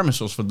super warm is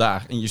zoals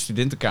vandaag... en je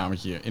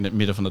studentenkamertje in het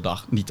midden van de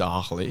dag niet te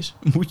hachelen is...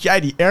 moet jij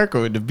die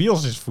airco in de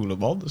bios eens voelen,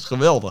 man. Dat is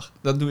geweldig.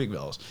 Dat doe ik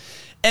wel eens.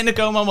 En er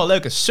komen allemaal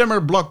leuke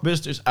summer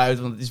blockbusters uit...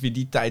 want het is weer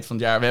die tijd van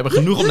het jaar. We hebben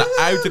genoeg om naar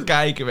uit te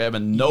kijken. We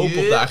hebben Nope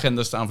op de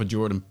agenda staan van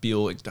Jordan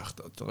Peele. Ik dacht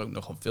dat er ook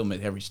nogal veel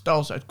met Harry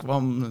Styles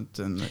uitkwam.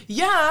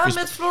 Ja,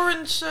 met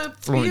Florence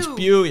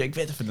Pugh. Ja, ik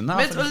weet even de naam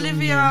met van de film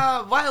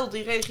Olivia Wilde,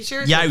 die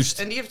regisseert. Juist.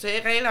 En die heeft een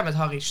hele met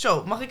Harry.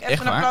 Zo, mag ik even Echt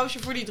een waar? applausje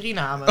voor die 3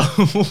 namen?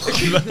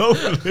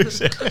 Ongelooflijk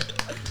zeg.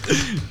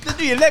 Dat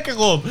doe je lekker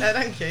op. Ja,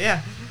 dank je,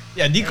 ja.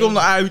 Ja, die komt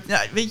eruit.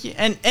 Ja, weet je,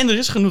 en er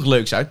is genoeg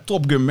leuks uit.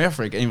 Top Gun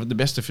Maverick, een van de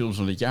beste films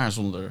van dit jaar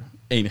zonder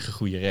enige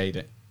goede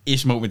reden,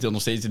 is momenteel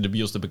nog steeds in de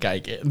bios te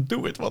bekijken. En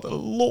doe het, wat een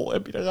lol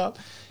heb je eraan.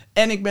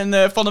 En ik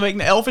ben van de week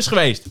naar Elvis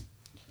geweest.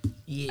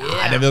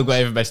 Yeah. Daar wil ik wel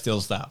even bij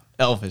stilstaan.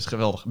 Elvis,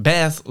 geweldig.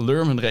 Baz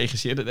Luhrmann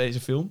regisseerde deze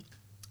film.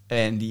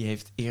 En die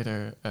heeft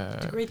eerder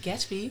The Great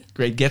Gatsby.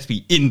 Great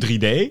Gatsby in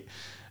 3D.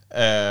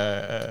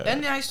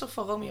 En hij is toch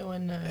van Romeo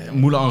en...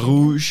 Moulin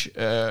Rouge.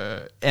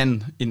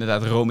 En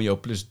inderdaad Romeo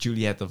plus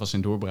Juliet, dat was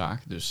zijn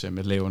doorbraak. Dus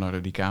met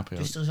Leonardo DiCaprio.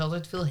 Dus er is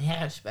altijd veel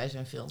herfst bij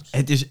zijn films.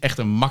 Het is echt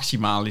een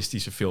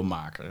maximalistische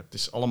filmmaker. Het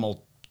is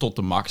allemaal tot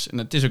de max. En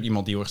het is ook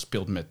iemand die heel erg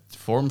speelt met de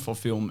vorm van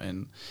film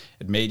en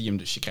het medium.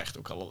 Dus je krijgt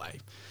ook allerlei...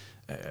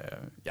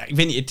 ja, ik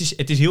weet niet,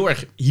 het is heel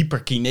erg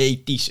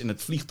hyperkinetisch en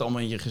het vliegt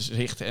allemaal in je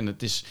gezicht. En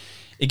het is...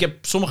 Ik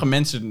heb sommige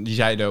mensen die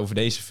zeiden over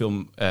deze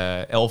film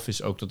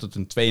Elvis ook dat het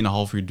een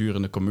 2,5 uur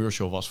durende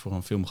commercial was voor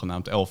een film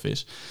genaamd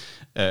Elvis.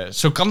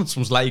 Zo kan het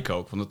soms lijken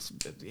ook, want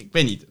ik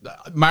weet niet.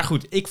 Maar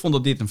goed, ik vond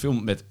dat dit een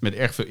film met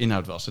erg veel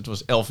inhoud was. Het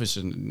was Elvis,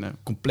 een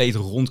compleet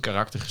rond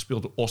karakter,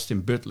 gespeeld door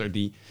Austin Butler,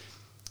 die...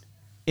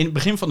 In het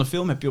begin van de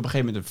film heb je op een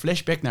gegeven moment een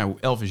flashback naar hoe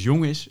Elvis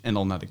jong is en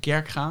dan naar de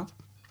kerk gaat.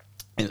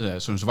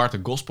 Zo'n zwarte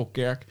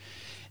gospelkerk.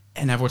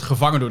 En hij wordt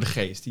gevangen door de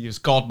geest. Die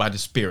is caught by the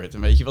spirit.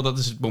 En weet je wel, dat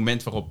is het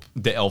moment waarop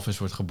de Elvis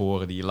wordt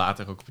geboren, die je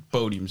later ook op het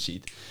podium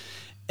ziet.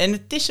 En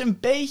het is een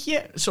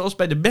beetje, zoals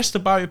bij de beste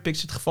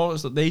biopics het geval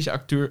is, dat deze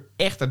acteur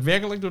echt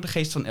daadwerkelijk door de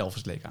geest van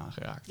Elvis leek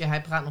aangeraakt. Ja,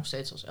 hij praat nog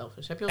steeds als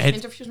Elvis. Heb je al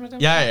interviews met hem?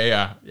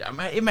 Ja,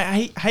 maar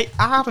hij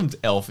ademt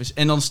Elvis.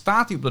 En dan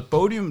staat hij op dat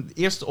podium, het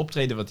eerste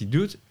optreden wat hij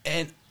doet.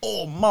 En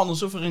oh man,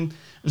 alsof er een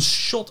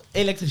shot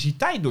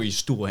elektriciteit door je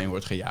stoel heen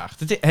wordt gejaagd.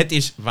 Het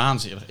is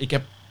waanzinnig. Ik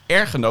heb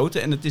erg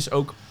genoten en het is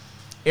ook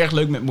erg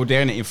leuk met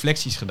moderne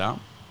inflecties gedaan.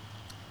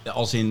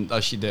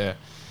 Als je de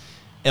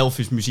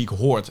Elvis muziek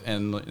hoort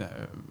en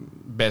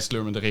Baz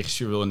Luhrmann, de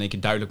regisseur, wil in één keer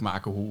duidelijk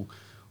maken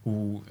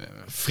hoe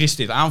fris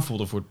dit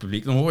aanvoelde voor het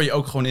publiek, dan hoor je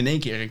ook gewoon in één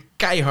keer een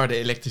keiharde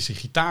elektrische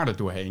gitaar er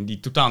doorheen, die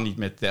totaal niet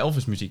met de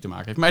Elvis muziek te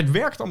maken heeft. Maar het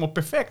werkt allemaal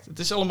perfect. Het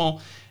is allemaal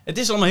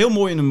heel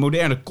mooi in een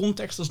moderne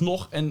context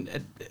alsnog. En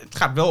het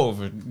gaat wel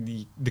over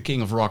de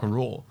king of rock and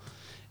roll.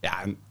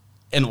 Ja,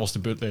 en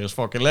Austin Butler is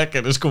fucking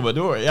lekker, dus kom maar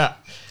door.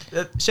 Ja,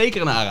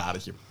 zeker een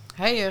aanradertje.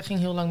 Hij ging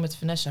heel lang met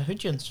Vanessa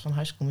Hudgens van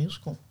High School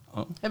Musical.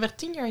 Oh. Hij werd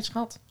 10 jaar iets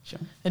gehad. Ja.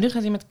 En nu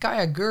gaat hij met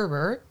Kaya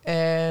Gerber.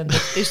 En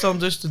dat is dan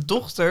dus de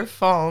dochter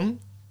van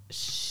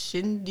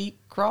Cindy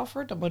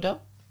Crawford, dat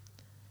model.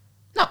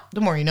 Nou, the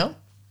more you know.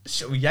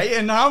 Zo, jij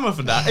en namen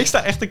vandaag. Ik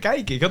sta echt te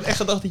kijken. Ik had echt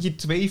gedacht dat je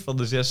 2 van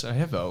de 6 zou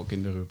hebben ook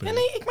in de rubriek. Ja,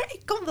 nee, maar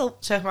ik kan wel,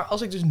 zeg maar,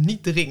 als ik dus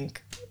niet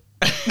drink.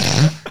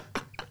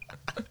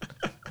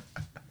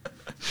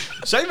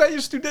 Zijn wij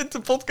een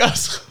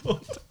studentenpodcast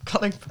geworden?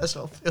 Kan ik best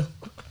wel veel.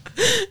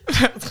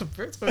 Maar het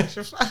gebeurt gewoon niet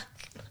zo vaak.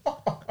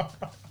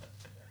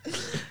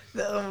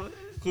 Daarom...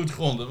 Goed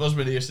grond, dat was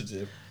mijn eerste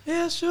tip.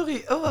 Ja,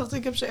 sorry. Oh, wacht,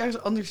 ik heb ze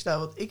ergens anders staan.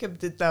 Want ik heb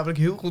dit namelijk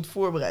heel goed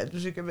voorbereid.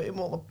 Dus ik heb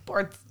helemaal een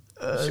apart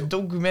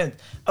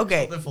document.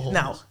 Oké,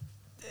 nou,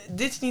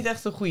 dit is niet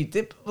echt een goede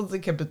tip. Want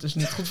ik heb het dus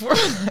niet goed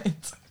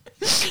voorbereid.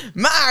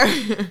 Maar,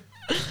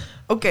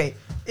 oké,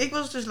 ik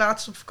was dus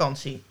laatst op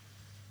vakantie.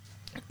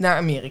 Naar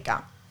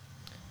Amerika.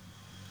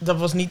 Dat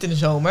was niet in de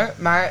zomer,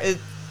 maar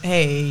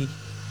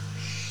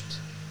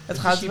het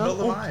gaat wel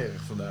wel om.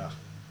 waaierig vandaag.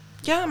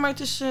 Ja, maar het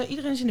is,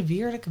 iedereen is in de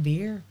weer, lekker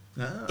weer.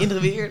 Ja. In de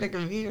weer,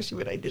 lekker weer, zien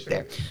we dat dit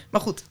daar.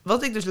 Maar goed,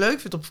 wat ik dus leuk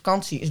vind op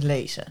vakantie is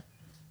lezen.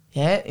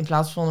 Hè? In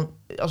plaats van,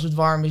 als het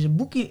warm is,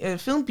 een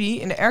filmpje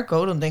in de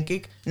airco, dan denk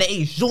ik,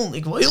 nee, zon,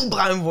 ik wil heel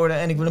bruin worden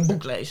en ik wil een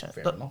boek lezen.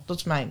 Dat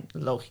is mijn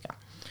logica.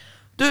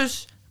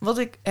 Dus, wat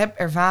ik heb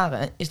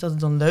ervaren, is dat het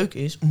dan leuk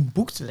is om een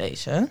boek te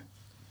lezen,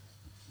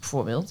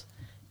 bijvoorbeeld,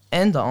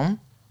 en dan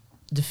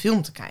de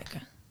film te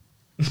kijken.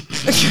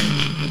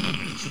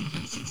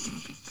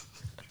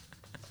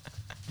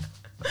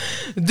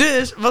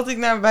 Dus, wat ik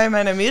bij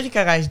mijn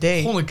Amerika-reis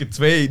deed... Begon ik het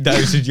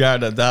 2000 jaar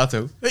na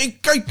dato. Hey,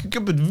 kijk, ik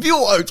heb het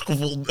wiel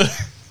uitgevonden.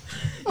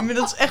 Maar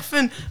dat is echt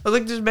fun. Wat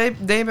ik dus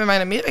deed bij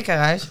mijn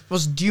Amerika-reis,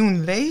 was Dune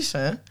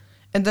lezen.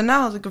 En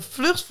daarna had ik een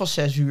vlucht van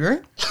 6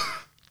 uur.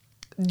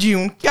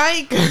 Dune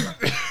kijken.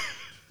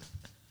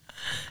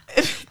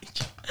 En weet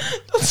je,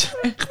 dat is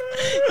echt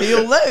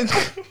heel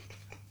leuk.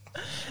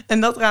 En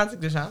dat raad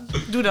ik dus aan.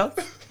 Doe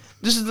dat.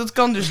 Dus dat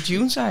kan dus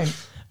Dune zijn.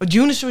 Maar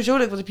Dune is sowieso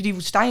leuk, want heb je die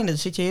woestijnen. Dan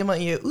zit je helemaal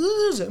in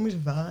je zomerse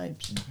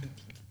vibes.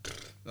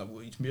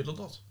 Nou, iets meer dan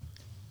dat.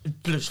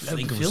 Plus leuke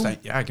Flinke film. woestijn.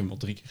 Ja, ik heb hem al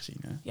 3 keer gezien.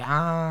 Hè.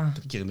 Ja.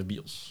 3 keer in de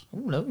bios.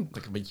 Oeh, leuk.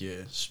 Lekker een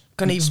beetje...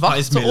 Kan niet spice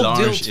wachten op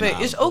melange deel 2. in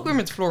Is ook weer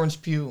met Florence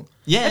Pugh.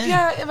 Yeah. Heb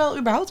jij wel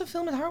überhaupt een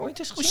film met haar ooit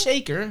eens Oh, gezien?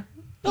 zeker.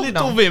 Welke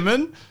Little dan?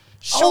 Women.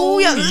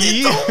 Oh ja,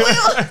 Sorry.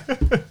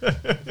 Little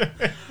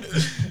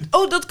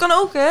Oh, dat kan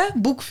ook, hè?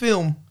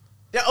 Boekfilm.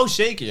 Ja, oh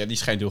zeker. Ja, die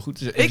schijnt heel goed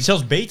te zijn.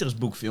 Zelfs beter als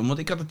boekfilm. Want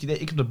ik had het idee...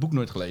 Ik heb dat boek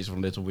nooit gelezen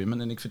van Little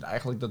Women. En ik vind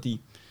eigenlijk dat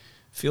die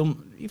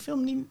film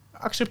niet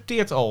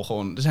accepteert al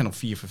gewoon... Er zijn nog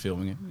 4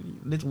 verfilmingen.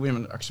 Little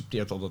Women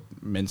accepteert al dat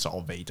mensen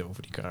al weten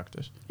over die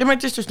karakters. Ja, maar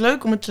het is dus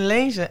leuk om het te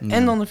lezen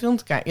en dan de film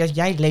te kijken. Ja,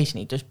 jij leest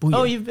niet, dus boeien.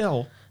 Oh,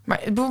 jawel. Maar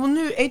bijvoorbeeld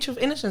nu Age of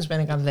Innocence ben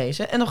ik aan het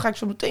lezen. En dan ga ik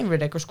zo meteen weer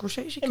lekker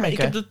Scorsese Ja, kijken. maar ik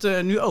heb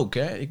dat nu ook,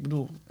 hè. Ik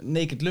bedoel,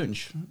 Naked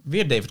Lunch.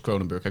 Weer David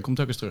Cronenberg. Hij komt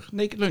ook eens terug.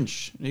 Naked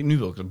Lunch. Nu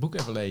wil ik dat boek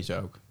even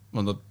lezen ook.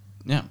 Want dat...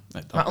 Ja.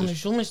 Nee, dat Maar is...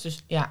 andersom is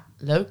dus... Ja,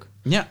 leuk.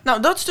 Ja.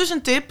 Nou, dat is dus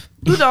een tip.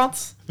 Doe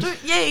dat.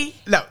 Jee.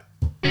 Nou.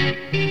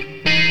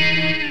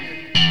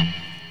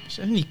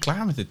 Zijn we niet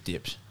klaar met de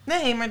tips?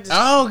 Nee, maar... Dus...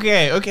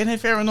 Oké, nee,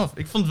 fair enough.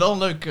 Ik vond het wel een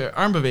leuk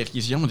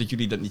armbeweging. Jammer dat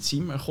jullie dat niet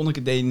zien. Maar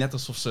Gonneke deed net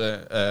alsof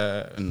ze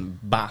een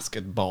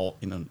basketbal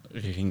in een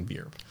ring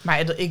wierp.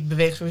 Maar ik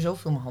beweeg sowieso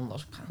veel mijn handen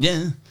als ik ga.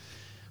 Ja.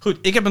 Goed,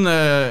 ik heb een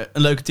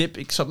leuke tip.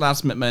 Ik zat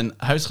laatst met mijn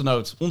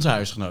huisgenoot, onze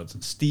huisgenoot,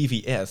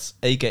 Stevie S,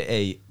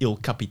 a.k.a. Il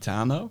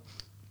Capitano.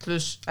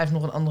 Plus, hij heeft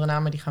nog een andere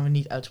naam, maar die gaan we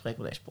niet uitspreken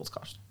op deze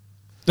podcast.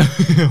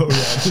 Oh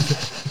ja,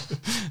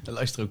 daar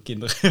luisteren ook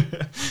kinderen.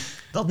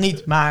 Dat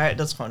niet, maar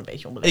dat is gewoon een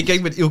beetje onbeleefd. Ik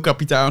keek met Il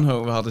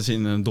Capitano, we hadden zin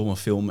in een domme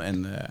film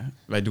en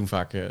wij doen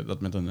vaak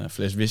dat met een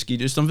fles whisky.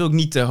 Dus dan wil ik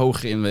niet te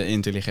hoog in de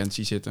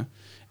intelligentie zitten.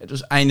 Het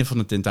was einde van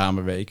de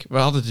tentamenweek. We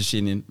hadden er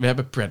zin in. We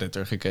hebben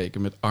Predator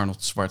gekeken met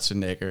Arnold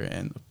Schwarzenegger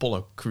en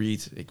Apollo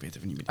Creed. Ik weet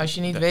even niet meer. Als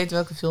je niet weet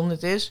welke film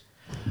dit is...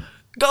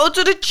 Go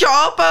to the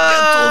chopper!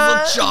 Get to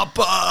the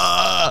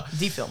chopper!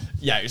 Die film.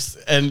 Juist.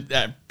 En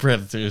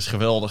Predator is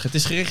geweldig. Het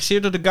is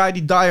geregisseerd door de guy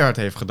die Die Hard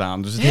heeft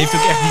gedaan. Dus het heeft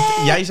ook echt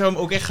niet... Jij zou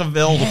hem ook echt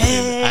geweldig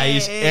vinden. Hij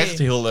is echt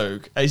heel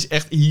leuk. Hij is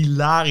echt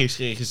hilarisch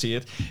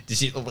geregisseerd. Er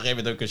zit op een gegeven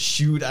moment ook een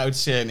shootout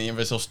scène in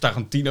waar zelfs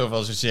Tarantino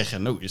van zou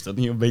zeggen... Nou, is dat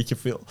niet een beetje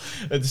veel?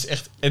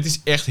 Het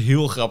is echt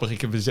heel grappig.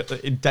 Ik heb me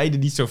in tijden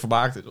niet zo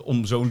vermaakt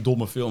om zo'n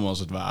domme film als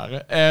het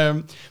ware.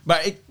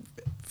 Maar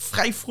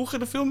vrij vroeg in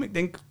de film, ik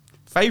denk...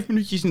 5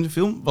 minuutjes in de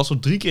film was er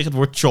 3 keer het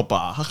woord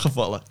choppa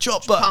gevallen.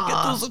 Choppa,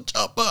 get to the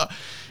choppa.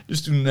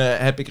 Dus toen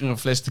heb ik er een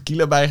fles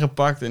tequila bij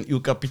gepakt. En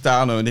Il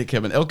Capitano en ik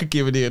hebben elke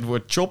keer wanneer het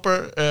woord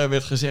chopper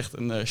werd gezegd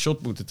een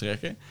shot moeten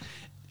trekken.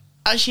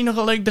 Als je nog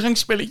een leuk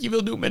drankspelletje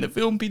wil doen met een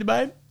filmpje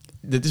erbij,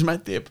 dit is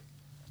mijn tip.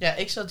 Ja,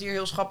 ik zat hier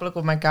heel schappelijk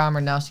op mijn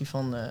kamer naast die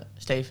van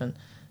Steven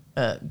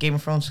Game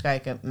of Thrones te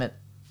kijken met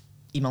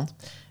iemand.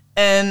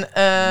 En,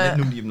 Net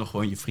noemde je hem nog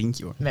gewoon je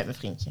vriendje hoor. Met mijn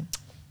vriendje.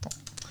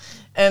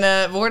 En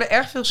we hoorden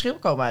erg veel schreeuw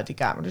komen uit die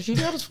kamer. Dus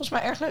jullie hadden het volgens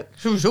mij erg leuk.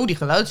 Sowieso die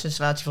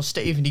geluidsinstallatie van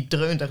Steven, die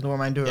dreunt echt door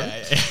mijn deur.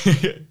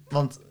 Ja.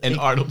 Want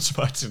Arnold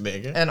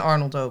Schwarzenegger. En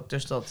Arnold ook.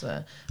 Dus dat...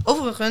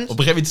 Overigens... Op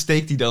een gegeven moment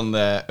steekt hij dan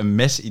een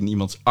mes in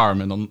iemands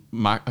arm. En dan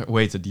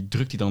die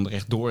drukt hij dan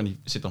rechtdoor en die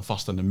zit dan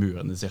vast aan de muur.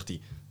 En dan zegt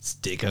hij,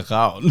 stick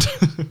around.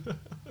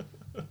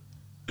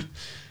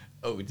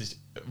 Oh, het is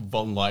een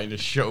one-liner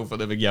show van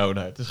heb ik jou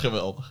naar. Het is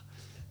geweldig.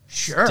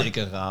 Sure. Stick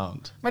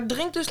around. Maar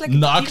drink dus lekker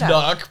Knock,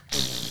 tequila. knock.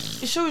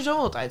 Is sowieso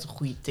altijd een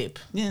goede tip.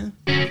 Ja.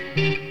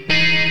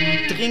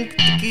 Drink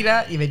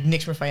tequila, je weet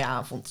niks meer van je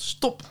avond.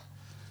 Stop.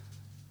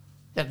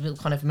 Ja, dat wil ik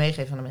gewoon even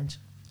meegeven aan de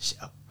mensen. Zo.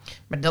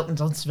 Maar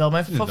dat is wel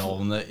mijn Ik vind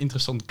favoriet. wel een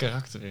interessant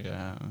karakter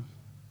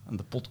aan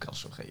de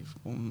podcast zo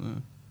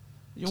geven.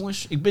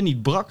 Jongens, ik ben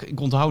niet brak, ik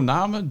onthoud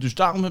namen, dus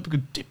daarom heb ik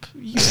een tip.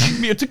 Hier,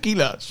 meer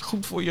tequila. Het is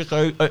goed voor je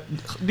geheugen.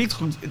 Niet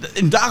goed.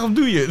 En daarom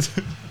doe je het.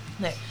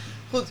 Nee.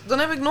 Goed, dan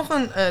heb ik nog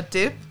een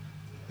tip.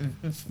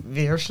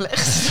 Weer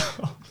slecht.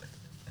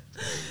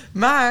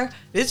 Maar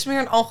dit is meer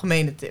een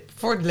algemene tip.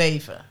 Voor het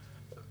leven.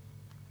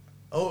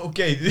 Oh,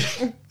 oké.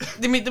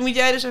 Dan moet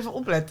jij dus even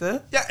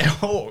opletten. Ja,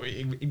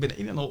 ik ben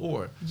een en al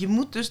oor. Je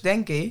moet dus,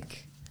 denk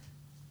ik...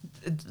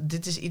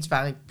 Dit is iets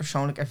waar ik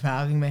persoonlijk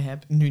ervaring mee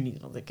heb. Nu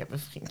niet, want ik heb een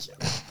vriendje.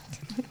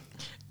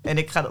 En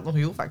ik ga dat nog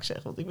heel vaak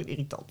zeggen, want ik ben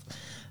irritant.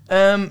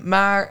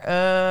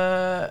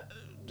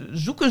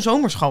 Zoek een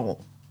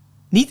zomerscharrel.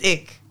 Niet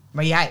ik,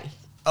 maar jij.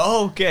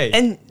 Oh, oké.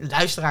 En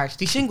luisteraars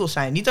die singles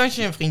zijn. Niet als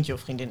je een vriendje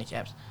of vriendinnetje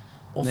hebt.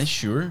 Of Nee,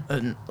 sure.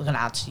 een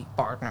relatie,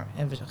 partner.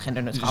 We zijn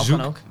genderneutraal Zoek.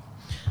 van ook.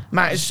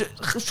 Maar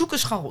zoek een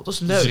scharrel, dat is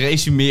Dus leuk.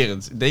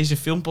 resumerend. Deze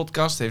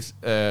filmpodcast heeft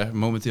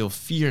momenteel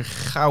 4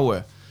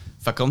 gouden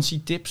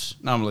vakantietips.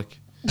 Namelijk,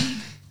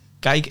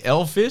 kijk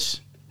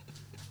Elvis,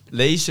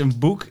 lees een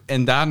boek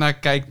en daarna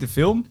kijk de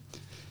film.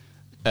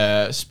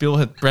 Speel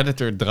het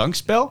Predator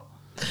drankspel.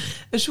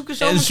 En zoek een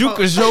En zoek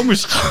zomerscharrel. een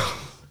zomerscharrel.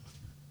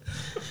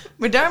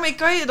 Maar daarmee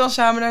kan je dan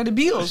samen naar de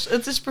bios.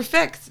 Het is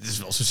perfect. Het is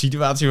wel zo'n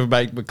situatie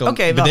waarbij ik me kan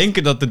Oké, wacht.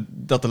 bedenken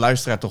dat de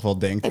luisteraar toch wel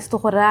denkt. Is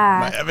toch raar?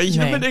 Maar weet je,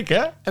 Nee. dat ben ik,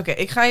 hè? Oké,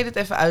 ik ga je dit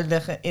even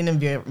uitleggen in een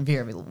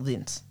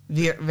weerwind.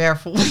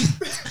 Wervelwind.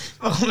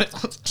 Waarom het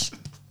goed?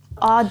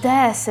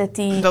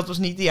 Audacity. Dat was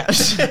niet de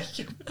juiste.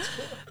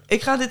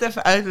 Ik ga dit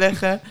even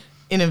uitleggen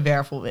in een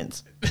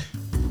wervelwind.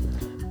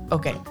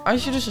 Oké,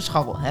 als je dus een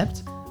scharrel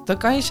hebt, dan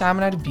kan je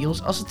samen naar de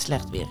bios als het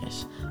slecht weer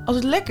is. Als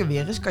het lekker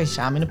weer is, kan je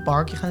samen in een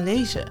parkje gaan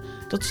lezen.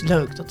 Dat is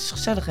leuk, dat is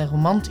gezellig en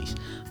romantisch.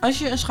 Als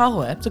je een scharrel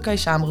hebt, dan kan je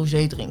samen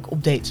rosé drinken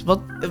op dates. Wat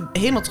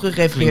helemaal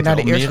terugrefereert naar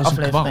de eerste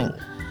aflevering.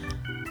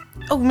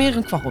 Ook meer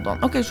een kwarrel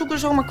dan. Oké, zoek er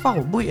zomaar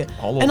kwarrel, boeien.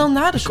 Hallo, En dan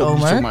na de ik kom niet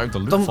zomaar zomer, uit de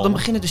lucht dan vallen.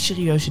 beginnen de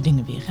serieuze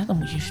dingen weer. Hè? Dan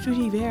moet je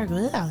studie,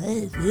 werken.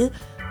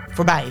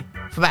 Voorbij,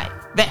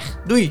 weg,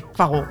 doei,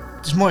 kwarrel.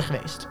 Het is mooi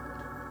geweest.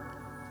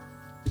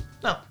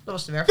 Nou, dat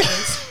was de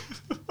werkgever.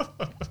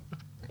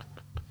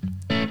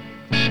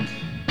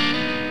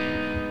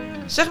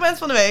 Segment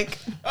van de week.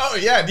 Oh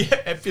ja, die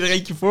heb je er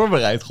eentje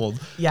voorbereid, God.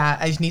 Ja,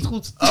 hij is niet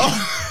goed.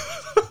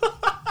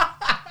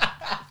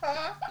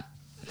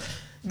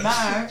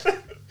 Maar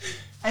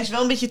hij is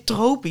wel een beetje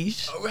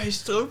tropisch. Oh, hij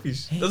is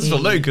tropisch. Hey. Dat is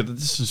wel leuk, hè? Dat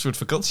is een soort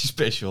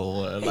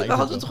vakantiespecial. Hey, lijkt we het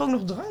hadden wel. toch ook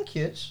nog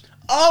drankjes?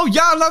 Oh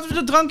ja, laten we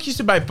de drankjes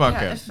erbij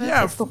pakken. Ja, even.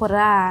 Ja, Is toch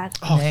raar?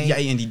 oh, Nee.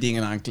 jij en die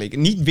dingen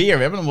aanklikken. Niet weer,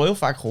 we hebben hem wel heel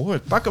vaak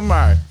gehoord. Pak hem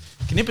maar.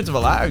 Knip het er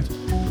wel uit.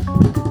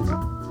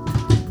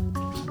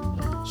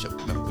 Zo,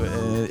 nou,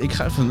 ik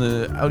ga even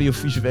de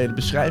audiovisuele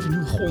beschrijving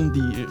doen. Gon,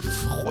 die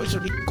gooit zo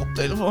die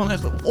koptelefoon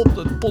echt op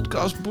het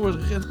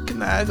podcastbord.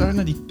 Knijt daar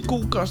naar die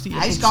koelkast die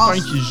echt op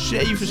IJskast. standje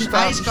 7 staat.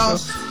 of zo.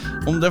 IJskast.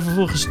 Om daar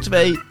vervolgens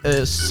 2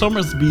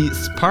 Somersby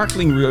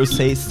Sparkling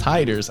Rosé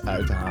Ciders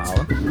uit te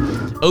halen.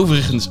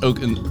 Overigens ook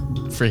een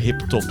VERHIP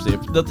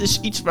toptip. Dat is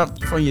iets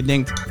waarvan je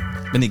denkt,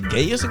 ben ik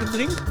gay als ik het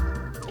drink?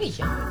 Weet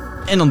je.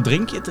 En dan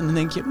drink je het en dan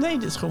denk je, nee,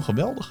 dit is gewoon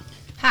geweldig.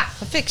 Ha,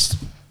 gefixt.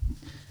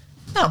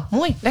 Nou,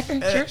 mooi.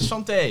 Lekker. Cheers.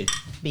 Santé.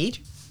 Bitch.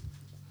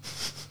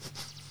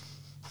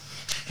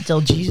 Tell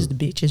Jesus the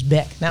bitch is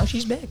back. Now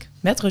she's back.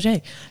 Met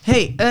Rosé.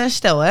 Hey,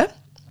 stel hè.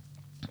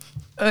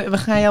 We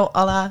gaan jou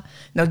alla...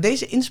 Nou,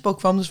 deze inspo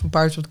kwam dus van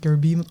Pirates of the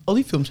Caribbean. Want al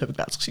die films heb ik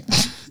laatst gezien.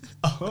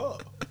 Oh.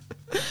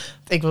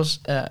 Ik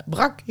was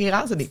brak. Je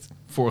raadt het niet.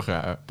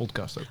 Vorige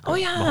podcast ook. Oh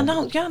ja,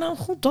 behandeld. nou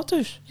goed, dat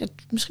dus. Ja,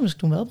 misschien was ik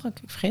toen wel brak.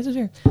 Ik vergeet het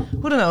weer.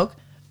 Hoe dan ook.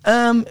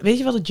 Weet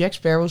je wat de Jack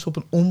Sparrow op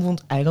een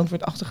onbewoond eiland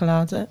wordt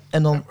achtergelaten?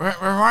 En dan...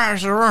 Waar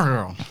is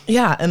de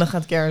Ja, en dan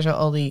gaat Kira zo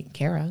al die...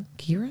 Kira?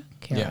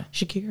 Ja.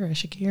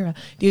 Shakira.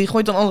 Die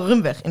gooit dan alle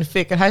rum weg in de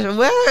fik. En hij zo,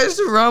 where is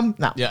the rum?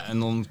 Nou, Ja, en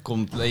dan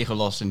komt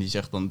Legolas en die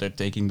zegt dan, they're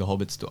taking the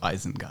hobbits to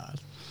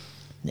Isengard.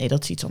 nee,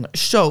 dat is iets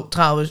anders. Zo,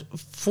 trouwens,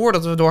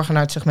 voordat we doorgaan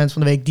naar het segment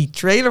van de week... die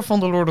trailer van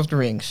The Lord of the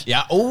Rings.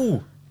 Ja,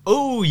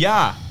 oh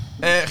ja.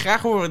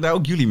 Graag horen daar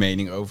ook jullie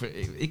mening over.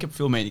 Ik heb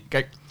veel mening.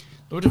 Kijk,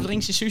 Lord of the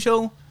Rings is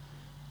sowieso...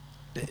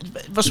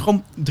 Het was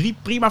gewoon 3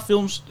 prima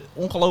films.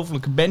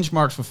 Ongelofelijke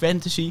benchmarks voor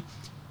fantasy.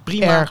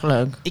 Prima. Erg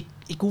leuk.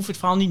 Ik hoef het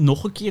verhaal niet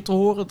nog een keer te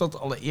horen. Dat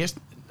allereerst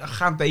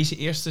deze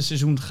eerste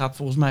seizoen gaat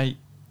volgens mij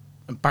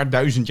een paar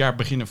duizend jaar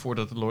beginnen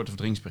voordat de Lord of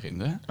the Rings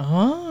begint. Hè?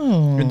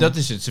 Oh. En dat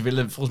is het. Ze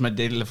willen volgens mij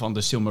delen van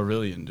de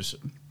Silmarillion. Dus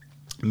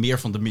meer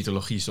van de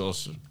mythologie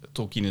zoals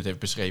Tolkien het heeft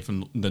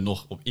beschreven er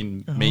nog op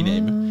in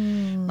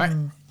meenemen. Maar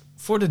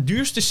voor de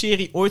duurste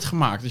serie ooit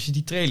gemaakt. Als je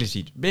die trailer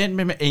ziet. Ben je het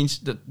met me eens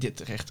dat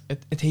dit echt...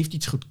 Het heeft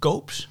iets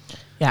goedkoops.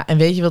 Ja, en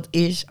weet je wat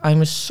is?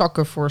 I'm a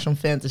sucker voor zo'n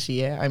fantasy,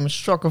 hè? I'm a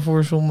sucker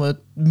voor zo'n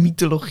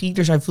mythologie.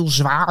 Er zijn veel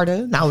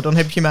zwaarden. Nou, dan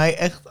heb je mij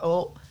echt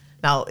al...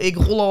 Nou, ik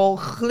rol al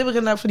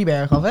glibberend naar van die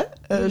berg af,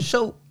 hè?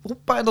 Zo,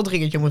 hoppa, dat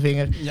ringetje om mijn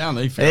vinger. Ja,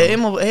 nee, veel.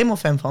 Helemaal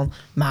fan van.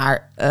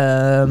 Maar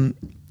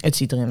het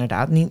ziet er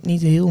inderdaad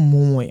niet heel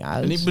mooi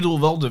uit. En ik bedoel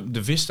wel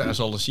de vista's,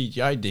 alle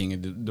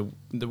CGI-dingen.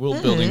 De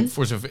worldbuilding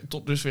voor zover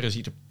tot dusver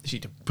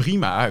ziet er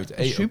prima uit.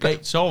 Hey, Super. oké,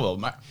 het zal wel,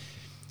 maar...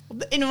 Op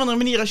de een of andere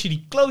manier, als je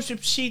die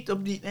close-up ziet...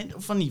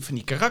 Van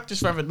die karakters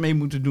waar we het mee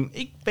moeten doen...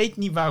 Ik weet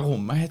niet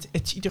waarom, maar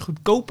het ziet er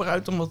goedkoper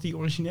uit dan wat die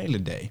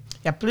originele deed.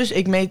 Ja, plus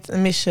ik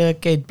mis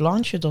Kate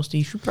Blanchett als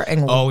die super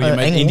engel. Oh, je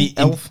engel,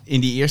 elf.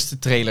 in die eerste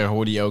trailer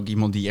hoorde je ook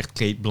iemand die echt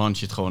Kate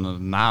Blanchett gewoon aan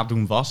het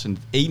nadoen was. En het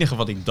enige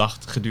wat ik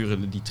dacht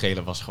gedurende die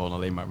trailer was gewoon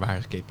alleen maar... Waar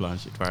is Kate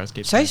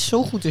Blanchett? Zij is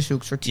zo goed in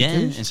zulke soort Ja,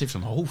 titels. en ze heeft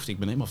zo'n hoofd. Ik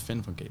ben helemaal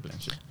fan van Kate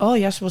Blanchett. Oh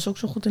ja, ze was ook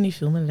zo goed in die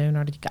film met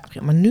Leonardo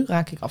DiCaprio. Maar nu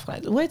raak ik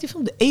afgeleid. Hoe heet die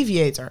film? The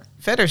Aviator.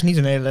 Verder is niet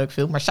een hele leuke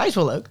film, maar zij is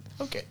wel leuk.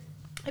 Oké.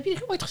 Heb je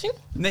die ooit gezien?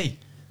 Nee.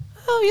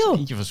 Oh joh.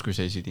 Eentje van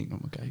Scorsese die ik nog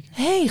maar kijken.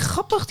 Hey,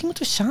 grappig. Die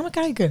moeten we samen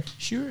kijken.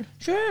 Sure.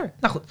 Sure.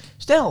 Nou goed,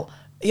 stel,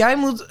 jij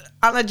moet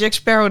à la Jack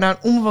Sparrow naar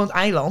een onbewoond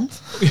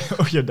eiland.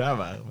 Oh ja, daar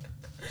waren we.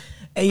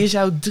 En je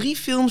zou 3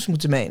 films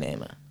moeten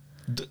meenemen.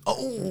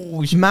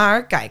 Oh,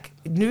 Maar kijk,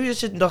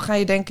 dan ga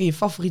je denken je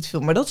favoriete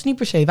film. Maar dat is niet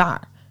per se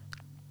waar.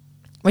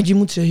 Want je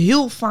moet ze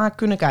heel vaak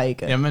kunnen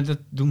kijken. ja, maar dat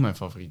doen mijn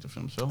favoriete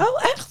films wel.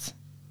 Oh, echt?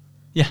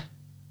 Ja.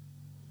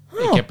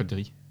 Oh. Ik heb er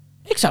 3.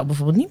 Ik zou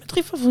bijvoorbeeld niet met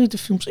 3 favoriete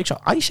films... Ik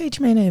zou Ice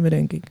Age meenemen,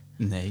 denk ik.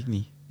 Nee, ik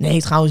niet.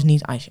 Nee, trouwens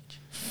niet Ice Age.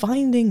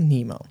 Finding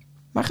Nemo.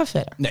 Maar ga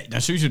verder. Nee,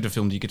 nou sowieso de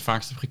film die ik het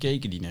vaakst heb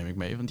gekeken, die neem ik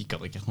mee. Want die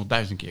kan ik echt nog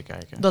 1000 keer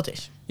kijken. Dat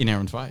is.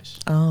 Inherent Vice.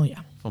 Oh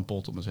ja, Van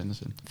Paul Thomas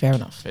Anderson. fair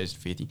enough.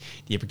 2014.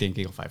 Die heb ik denk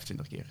ik al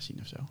 25 keer gezien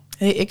of zo.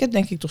 Hey, ik heb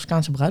denk ik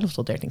Toscaanse Bruiloft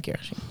al 13 keer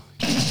gezien.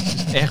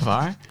 Echt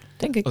waar?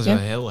 Denk ik, Dat is ja.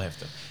 wel heel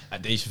heftig. Ja,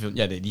 deze film,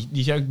 ja, nee,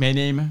 die zou ik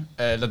meenemen.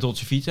 La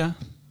Dolce Vita.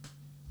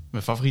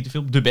 Mijn favoriete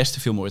film. De beste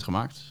film ooit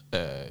gemaakt.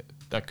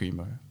 Daar kun je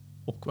me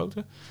op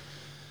quoten.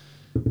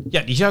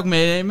 Ja, die zou ik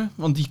meenemen.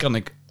 Want die kan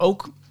ik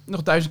ook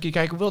nog 1000 keer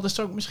kijken. Hoewel, daar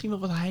zou ik misschien wel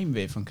wat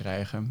heimwee van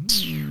krijgen.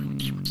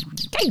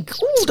 Kijk,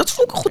 dat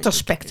vond ik een goed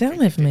aspect, hè?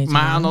 Om even mee te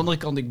Maar nemen. aan de andere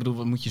kant, ik bedoel,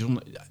 wat moet je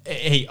zonder...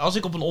 Hey, als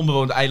ik op een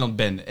onbewoond eiland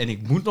ben en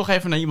ik moet nog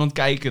even naar iemand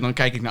kijken, dan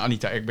kijk ik naar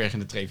Anita Ekberg in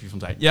de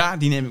Trevi-fontein. Ja,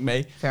 die neem ik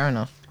mee. Fair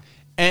enough.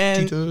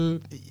 En...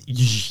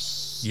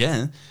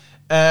 Ja.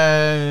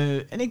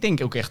 En ik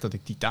denk ook echt dat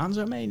ik Titaan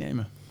zou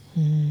meenemen.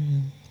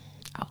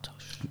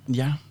 Auto's.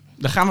 Ja,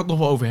 daar gaan we het nog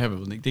wel over hebben.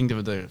 Want ik denk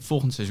dat we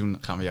volgend seizoen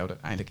gaan we jou er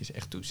eindelijk eens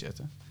echt toe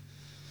zetten.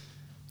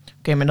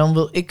 Oké, maar dan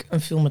wil ik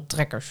een film met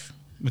trekkers.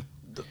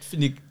 Dat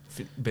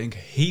ben ik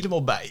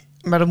helemaal bij.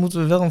 Maar dan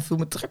moeten we wel een film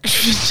met trekkers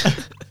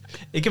vinden.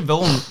 Ik heb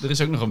wel er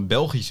is ook nog een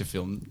Belgische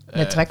film.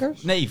 Met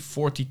trekkers? Nee,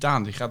 voor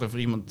Titaan. Die gaat over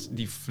iemand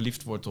die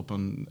verliefd wordt op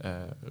een...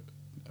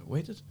 hoe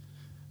heet het?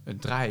 Een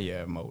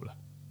draaimolen.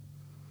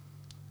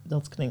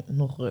 Dat klinkt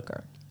nog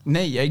rukker.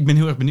 Nee, ja, ik ben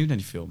heel erg benieuwd naar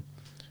die film.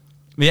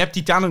 Maar je hebt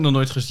Titaan ook nog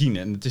nooit gezien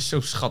en het is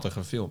zo'n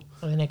schattige film.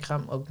 En ik ga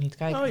hem ook niet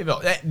kijken. Oh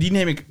jawel, die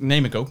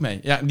neem ik ook mee.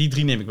 Ja, die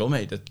 3 neem ik wel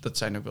mee. Dat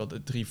zijn ook wel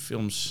de 3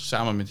 films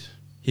samen met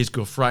His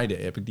Girl Friday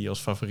heb ik die als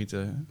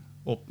favoriete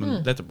op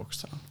mijn letterbox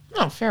staan.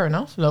 Nou, fair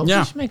enough. Logisch.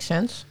 Ja. Makes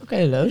sense. Oké,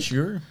 leuk.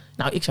 Sure.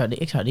 Nou,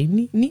 ik zou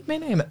die niet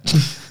meenemen.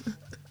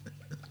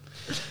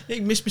 Ja,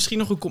 ik mis misschien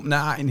nog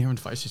een... Inherent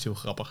Vice is heel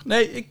grappig.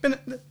 Nee, ik ben...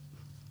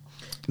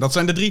 Dat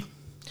zijn de 3.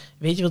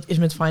 Weet je wat het is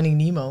met Finding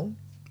Nemo?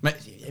 Maar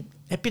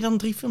heb je dan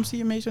 3 films die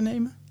je mee zou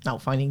nemen? Nou,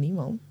 Finding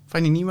Nemo.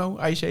 Finding Nemo,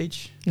 Ice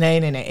Age?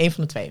 Nee. Eén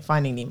van de 2.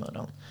 Finding Nemo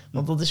dan.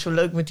 Want dat is zo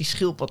leuk met die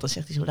schildpad. Dan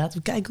zegt hij zo, laten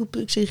we kijken hoe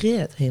Puck zich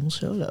redt. Helemaal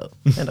solo.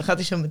 En dan gaat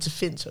hij zo met zijn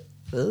fin zo...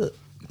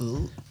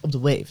 op de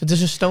wave. Het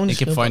is een stone Ik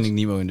heb schildpad. Finding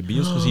Nemo in de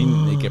bios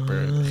gezien. Ik heb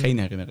er geen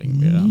herinnering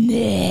meer aan.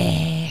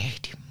 Nee,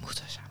 die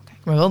moeten we samen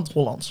kijken. Maar wel in het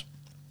Hollands.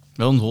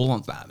 Wel in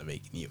Holland? Nou, dat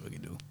weet ik niet of ik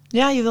het doe.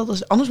 Ja, je wilt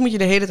dus, anders moet je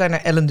de hele tijd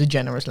naar Ellen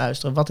DeGeneres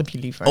luisteren. Wat heb je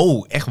liever?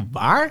 Oh, echt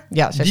waar?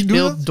 Ja, zij Die doen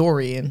speelt dat?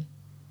 Dory in.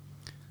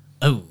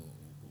 Oh.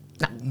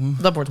 Nou,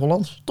 dat wordt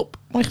Hollands. Top.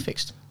 Mooi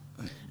gefixt.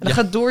 En dan Ja.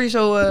 gaat Dory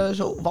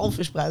zo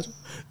walvis bruisen.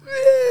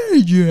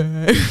 Oh,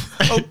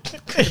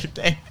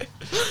 nee.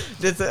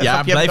 Dit, Ja, grapje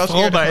heb ik blijf al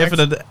vooral eerder maar even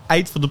gemaakt. naar het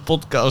eind van de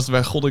podcast.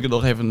 Waar god ik er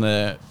nog even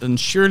een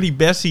Shirley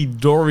Bassey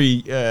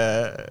Dory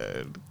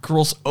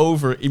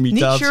crossover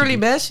imitatie. Niet Shirley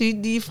Bassey,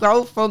 die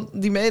vrouw van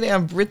die meedeed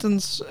aan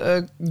Britain's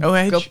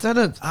heet Got ze?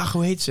 Talent. Ach,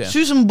 hoe heet ze?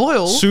 Susan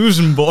Boyle.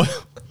 Susan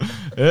Boyle.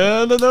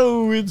 And I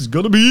know it's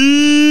gonna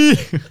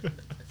be.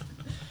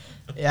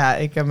 Ja,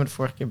 ik heb me de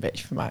vorige keer een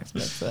beetje vermaakt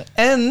met...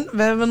 en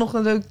we hebben nog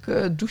een leuk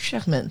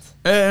douchesegment.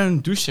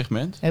 Een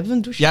douchesegment. Hebben we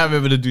een douche? Ja, we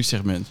hebben het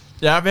douchesegment.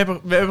 Ja, we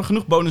hebben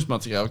genoeg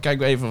bonusmateriaal.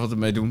 Kijken we even wat we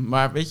ermee doen.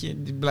 Maar weet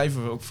je, die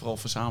blijven we ook vooral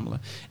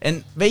verzamelen.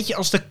 En weet je,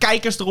 als de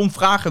kijkers erom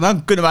vragen,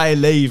 dan kunnen wij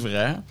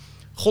leveren. Hè?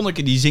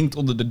 Gonneke die zingt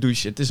onder de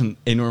douche. Het is een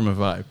enorme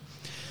vibe.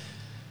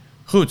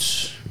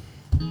 Goed.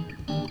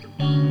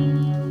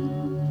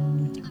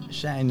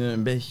 zijn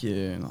een beetje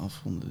een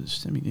afrondende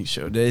stemming. Niet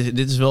zo.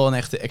 Dit is wel een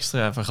echte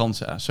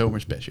extravaganza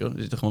zomerspecial.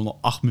 We zitten gewoon al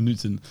 8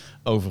 minuten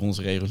over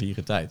onze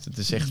reguliere tijd. Het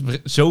is echt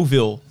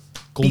zoveel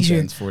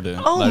content voor de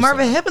luisteraar. Maar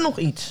we hebben nog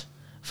iets.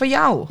 Van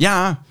jou.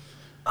 Ja.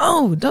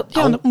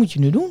 Dat moet je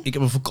nu doen. Ik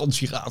heb een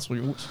vakantieraadsel,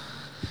 jongens.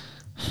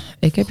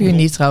 Ik heb hier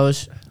niet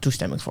trouwens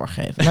toestemming voor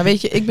gegeven. Maar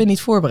weet je, ik ben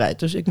niet voorbereid,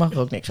 dus ik mag er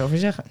ook niks over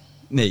zeggen.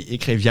 Nee,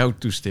 ik geef jou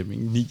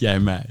toestemming, niet jij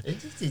mij.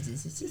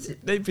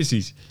 Nee,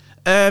 precies.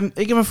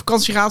 Ik heb een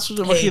vakantieraadsel.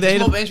 Dan mag je het de is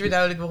hele... me opeens weer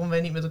duidelijk waarom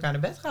wij niet met elkaar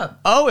naar bed gaan.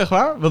 Oh, echt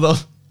waar? Wat dan?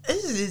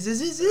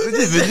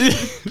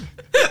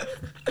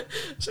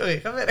 Sorry,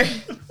 ga verder.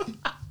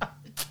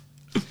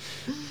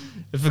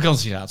 Een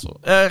vakantieraadsel.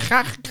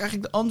 Graag krijg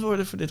ik de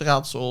antwoorden voor dit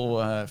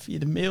raadsel via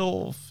de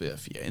mail of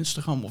via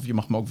Instagram. Of je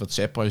mag me ook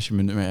WhatsAppen als je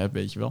mijn nummer hebt,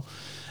 weet je wel.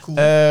 Cool.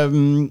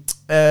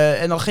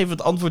 En dan geven we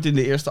het antwoord in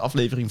de eerste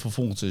aflevering van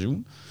volgend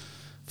seizoen.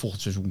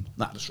 Volgend seizoen,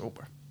 na de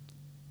zomer.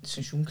 Het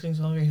seizoen klinkt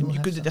wel weer heel Je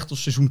kunt het echt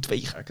als seizoen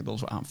 2 ga ik het dan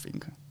zo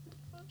aanvinken.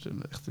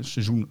 Echt een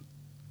seizoen.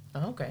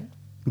 Oké.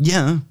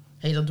 Ja.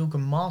 Hey, dan doe ik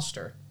een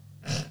master.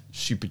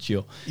 Super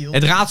chill. Heel.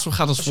 Het raadsel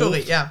gaat als volgt.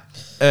 Sorry, ja.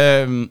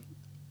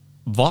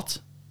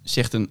 Wat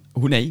zegt een...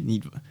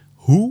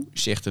 Hoe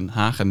zegt een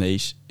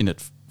Hagenees in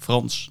het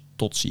Frans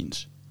tot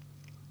ziens?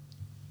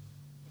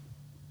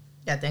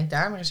 Ja, denk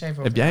daar maar eens even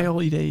over. Heb jij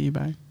al ideeën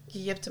hierbij?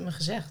 Je hebt het me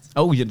gezegd.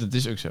 Oh ja, dat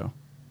is ook zo.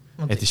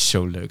 Want Het is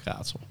zo'n leuk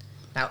raadsel.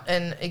 Nou,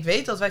 en ik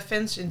weet dat wij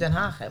fans in Den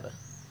Haag hebben.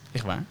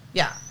 Echt waar?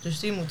 Ja, dus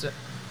die moeten...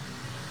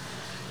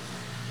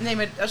 Nee,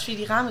 maar als we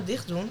die ramen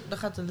dicht doen, dan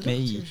gaat de lucht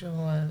hier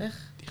zo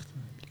weg.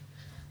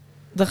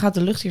 Dan gaat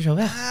de lucht hier zo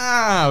weg.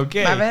 Ah,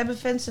 oké. Maar we hebben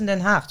fans in Den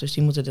Haag, dus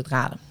die moeten dit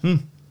raden.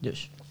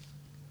 Dus.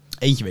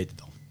 Eentje weet het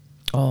dan.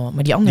 Oh,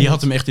 maar die andere Die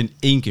had niet. hem echt in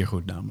 1 keer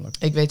goed namelijk.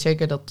 Ik weet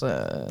zeker dat...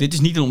 Dit is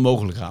niet een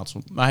onmogelijk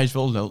raadsel, maar hij is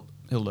wel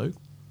heel leuk.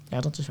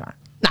 Ja, dat is waar.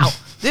 Nou,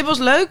 dit was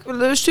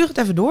leuk. Stuur het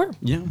even door.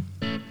 Ja.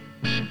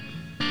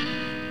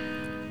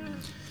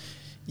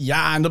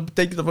 Ja, en dat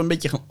betekent dat we een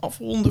beetje gaan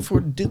afronden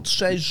voor dit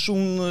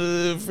seizoen.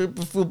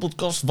 Veel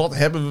podcast. Wat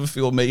hebben we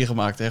veel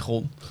meegemaakt, hè,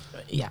 Gon?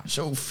 Ja.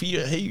 Zo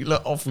 4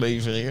 hele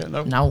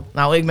afleveringen.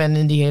 Nou, ik ben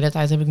in die hele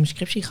tijd heb ik mijn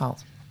scriptie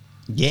gehaald.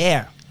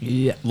 Yeah.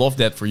 Love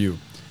that for you.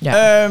 Ja.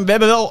 We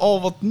hebben wel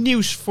al wat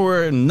nieuws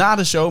voor na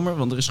de zomer,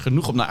 want er is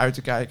genoeg om naar uit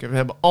te kijken. We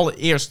hebben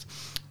allereerst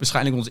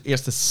waarschijnlijk onze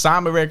eerste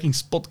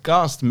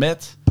samenwerkingspodcast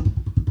met...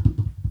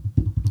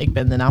 Ik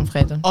ben de naam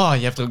vergeten. Oh,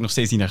 je hebt er ook nog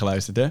steeds niet naar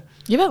geluisterd, hè?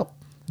 Jawel.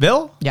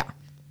 Wel? Ja.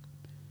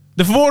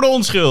 De verwoorde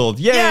onschuld.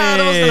 Yay! Ja,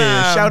 dat was de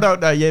naam. Shout-out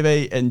naar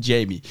JW en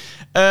Jamie.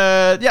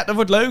 Ja, dat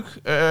wordt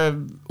leuk.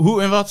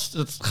 Hoe en wat,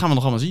 dat gaan we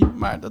nog allemaal zien.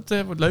 Maar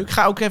dat wordt leuk.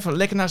 Ga ook even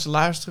lekker naar ze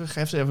luisteren.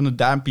 Geef ze even een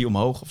duimpje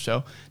omhoog of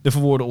zo. De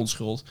verwoorde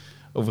onschuld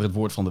over het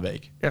woord van de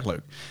week. Erg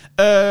leuk.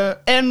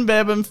 En we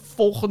hebben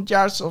volgend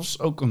jaar zelfs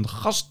ook een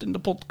gast in de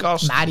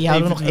podcast. Maar die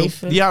houden we nog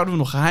even... Die houden we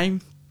nog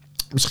geheim.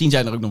 Misschien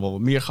zijn er ook nog wel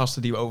wat meer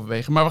gasten die we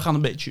overwegen. Maar we gaan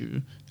een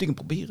beetje dingen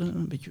proberen.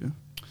 Een beetje...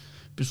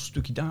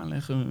 puzzelstukje daar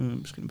leggen,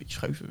 misschien een beetje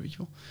schuiven, weet je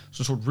wel.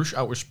 Zo'n soort rush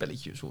hour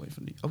spelletje, zo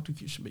even die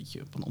autootjes een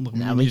beetje op een andere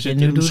manier Nou, wat je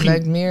zetten. nu doet Misschien...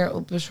 lijkt meer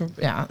op een soort,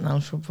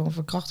 een soort van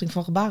verkrachting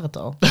van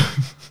gebarentaal.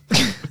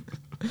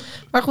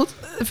 Maar goed,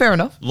 fair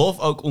enough.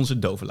 Love ook onze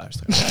dove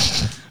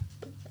luisteraars.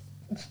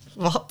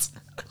 Wat?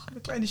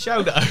 Een kleine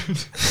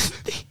shout-out.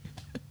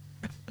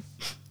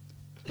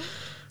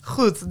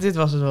 Goed, dit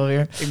was het wel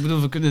weer. Ik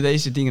bedoel, we kunnen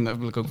deze dingen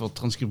natuurlijk ook wel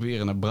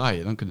transcriberen naar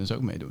braille. Dan kunnen ze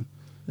ook meedoen.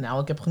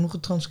 Nou, ik heb genoeg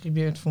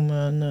getranscribeerd voor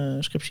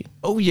mijn scriptie.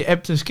 Oh, je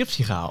hebt een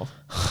scriptie gehaald?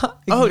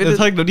 Ik Oh, ben dat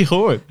had ik nog niet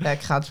gehoord. Ja,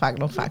 ik ga het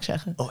nog vaak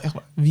zeggen. Oh, echt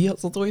waar? Wie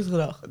had dat ooit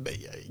gedacht? Nee,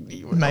 ik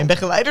niet hoor. Mijn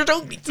begeleiders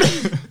ook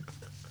niet.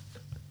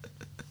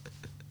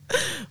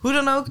 Hoe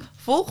dan ook,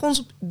 volg ons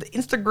op de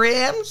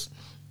Instagrams.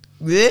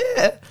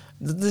 Yeah.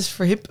 Dat is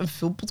VERHIP, een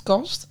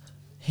filmpodcast.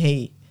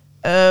 Hey.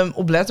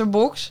 Op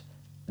Letterboxd.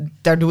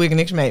 Daar doe ik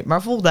niks mee.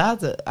 Maar volg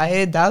Date. Hij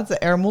heet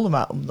Date R.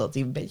 Mollema. Omdat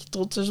hij een beetje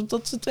trots is op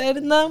dat zijn tweede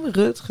naam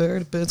Rutger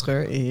de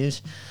Putger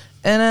is.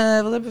 En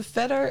wat hebben we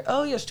verder?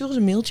 Oh ja, stuur eens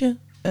een mailtje.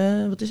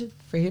 Wat is het?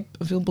 VERHIP,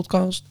 een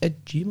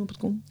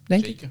filmpodcast@gmail.com,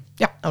 denk Zeker. ik.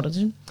 Ja, oh, dat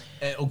is hem.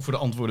 Ook voor de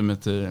antwoorden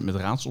met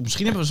raadsel.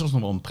 Misschien hebben we zelfs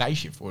nog wel een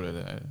prijsje voor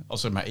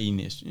als er maar 1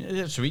 is.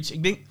 Zoiets.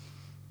 Ik denk...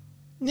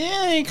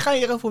 Nee, ik ga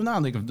hier even over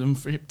nadenken. Een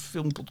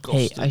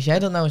filmpodcast. Hey, als jij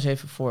dat nou eens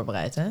even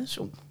voorbereidt, hè?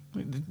 Zo.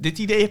 Dit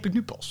idee heb ik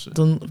nu pas.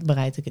 Dan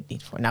bereid ik het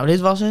niet voor. Nou, dit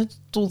was het.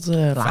 Tot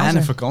later.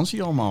 Fijne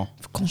vakantie allemaal.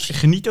 Vakantie.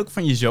 Geniet ook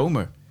van je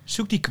zomer.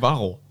 Zoek die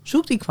kwarrel.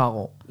 Zoek die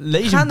kwarrel.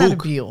 Lees Ga een naar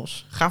boek. de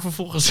bios. Ga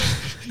vervolgens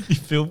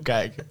die film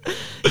kijken.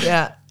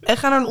 Ja, en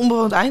ga naar een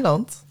onbewoond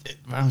eiland.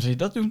 Waarom zou je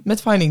dat doen?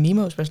 Met Finding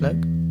Nemo, is best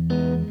leuk.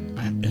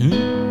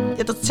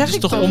 Ja, dat zeg Het is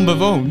ik toch toch.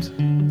 onbewoond?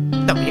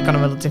 Nou, je kan er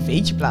wel een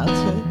tv'tje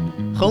plaatsen.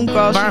 Gewoon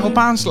Waarop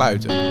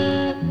aansluiten?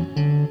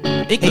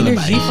 Ik wil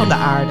energie erbij. van de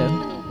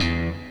aarde.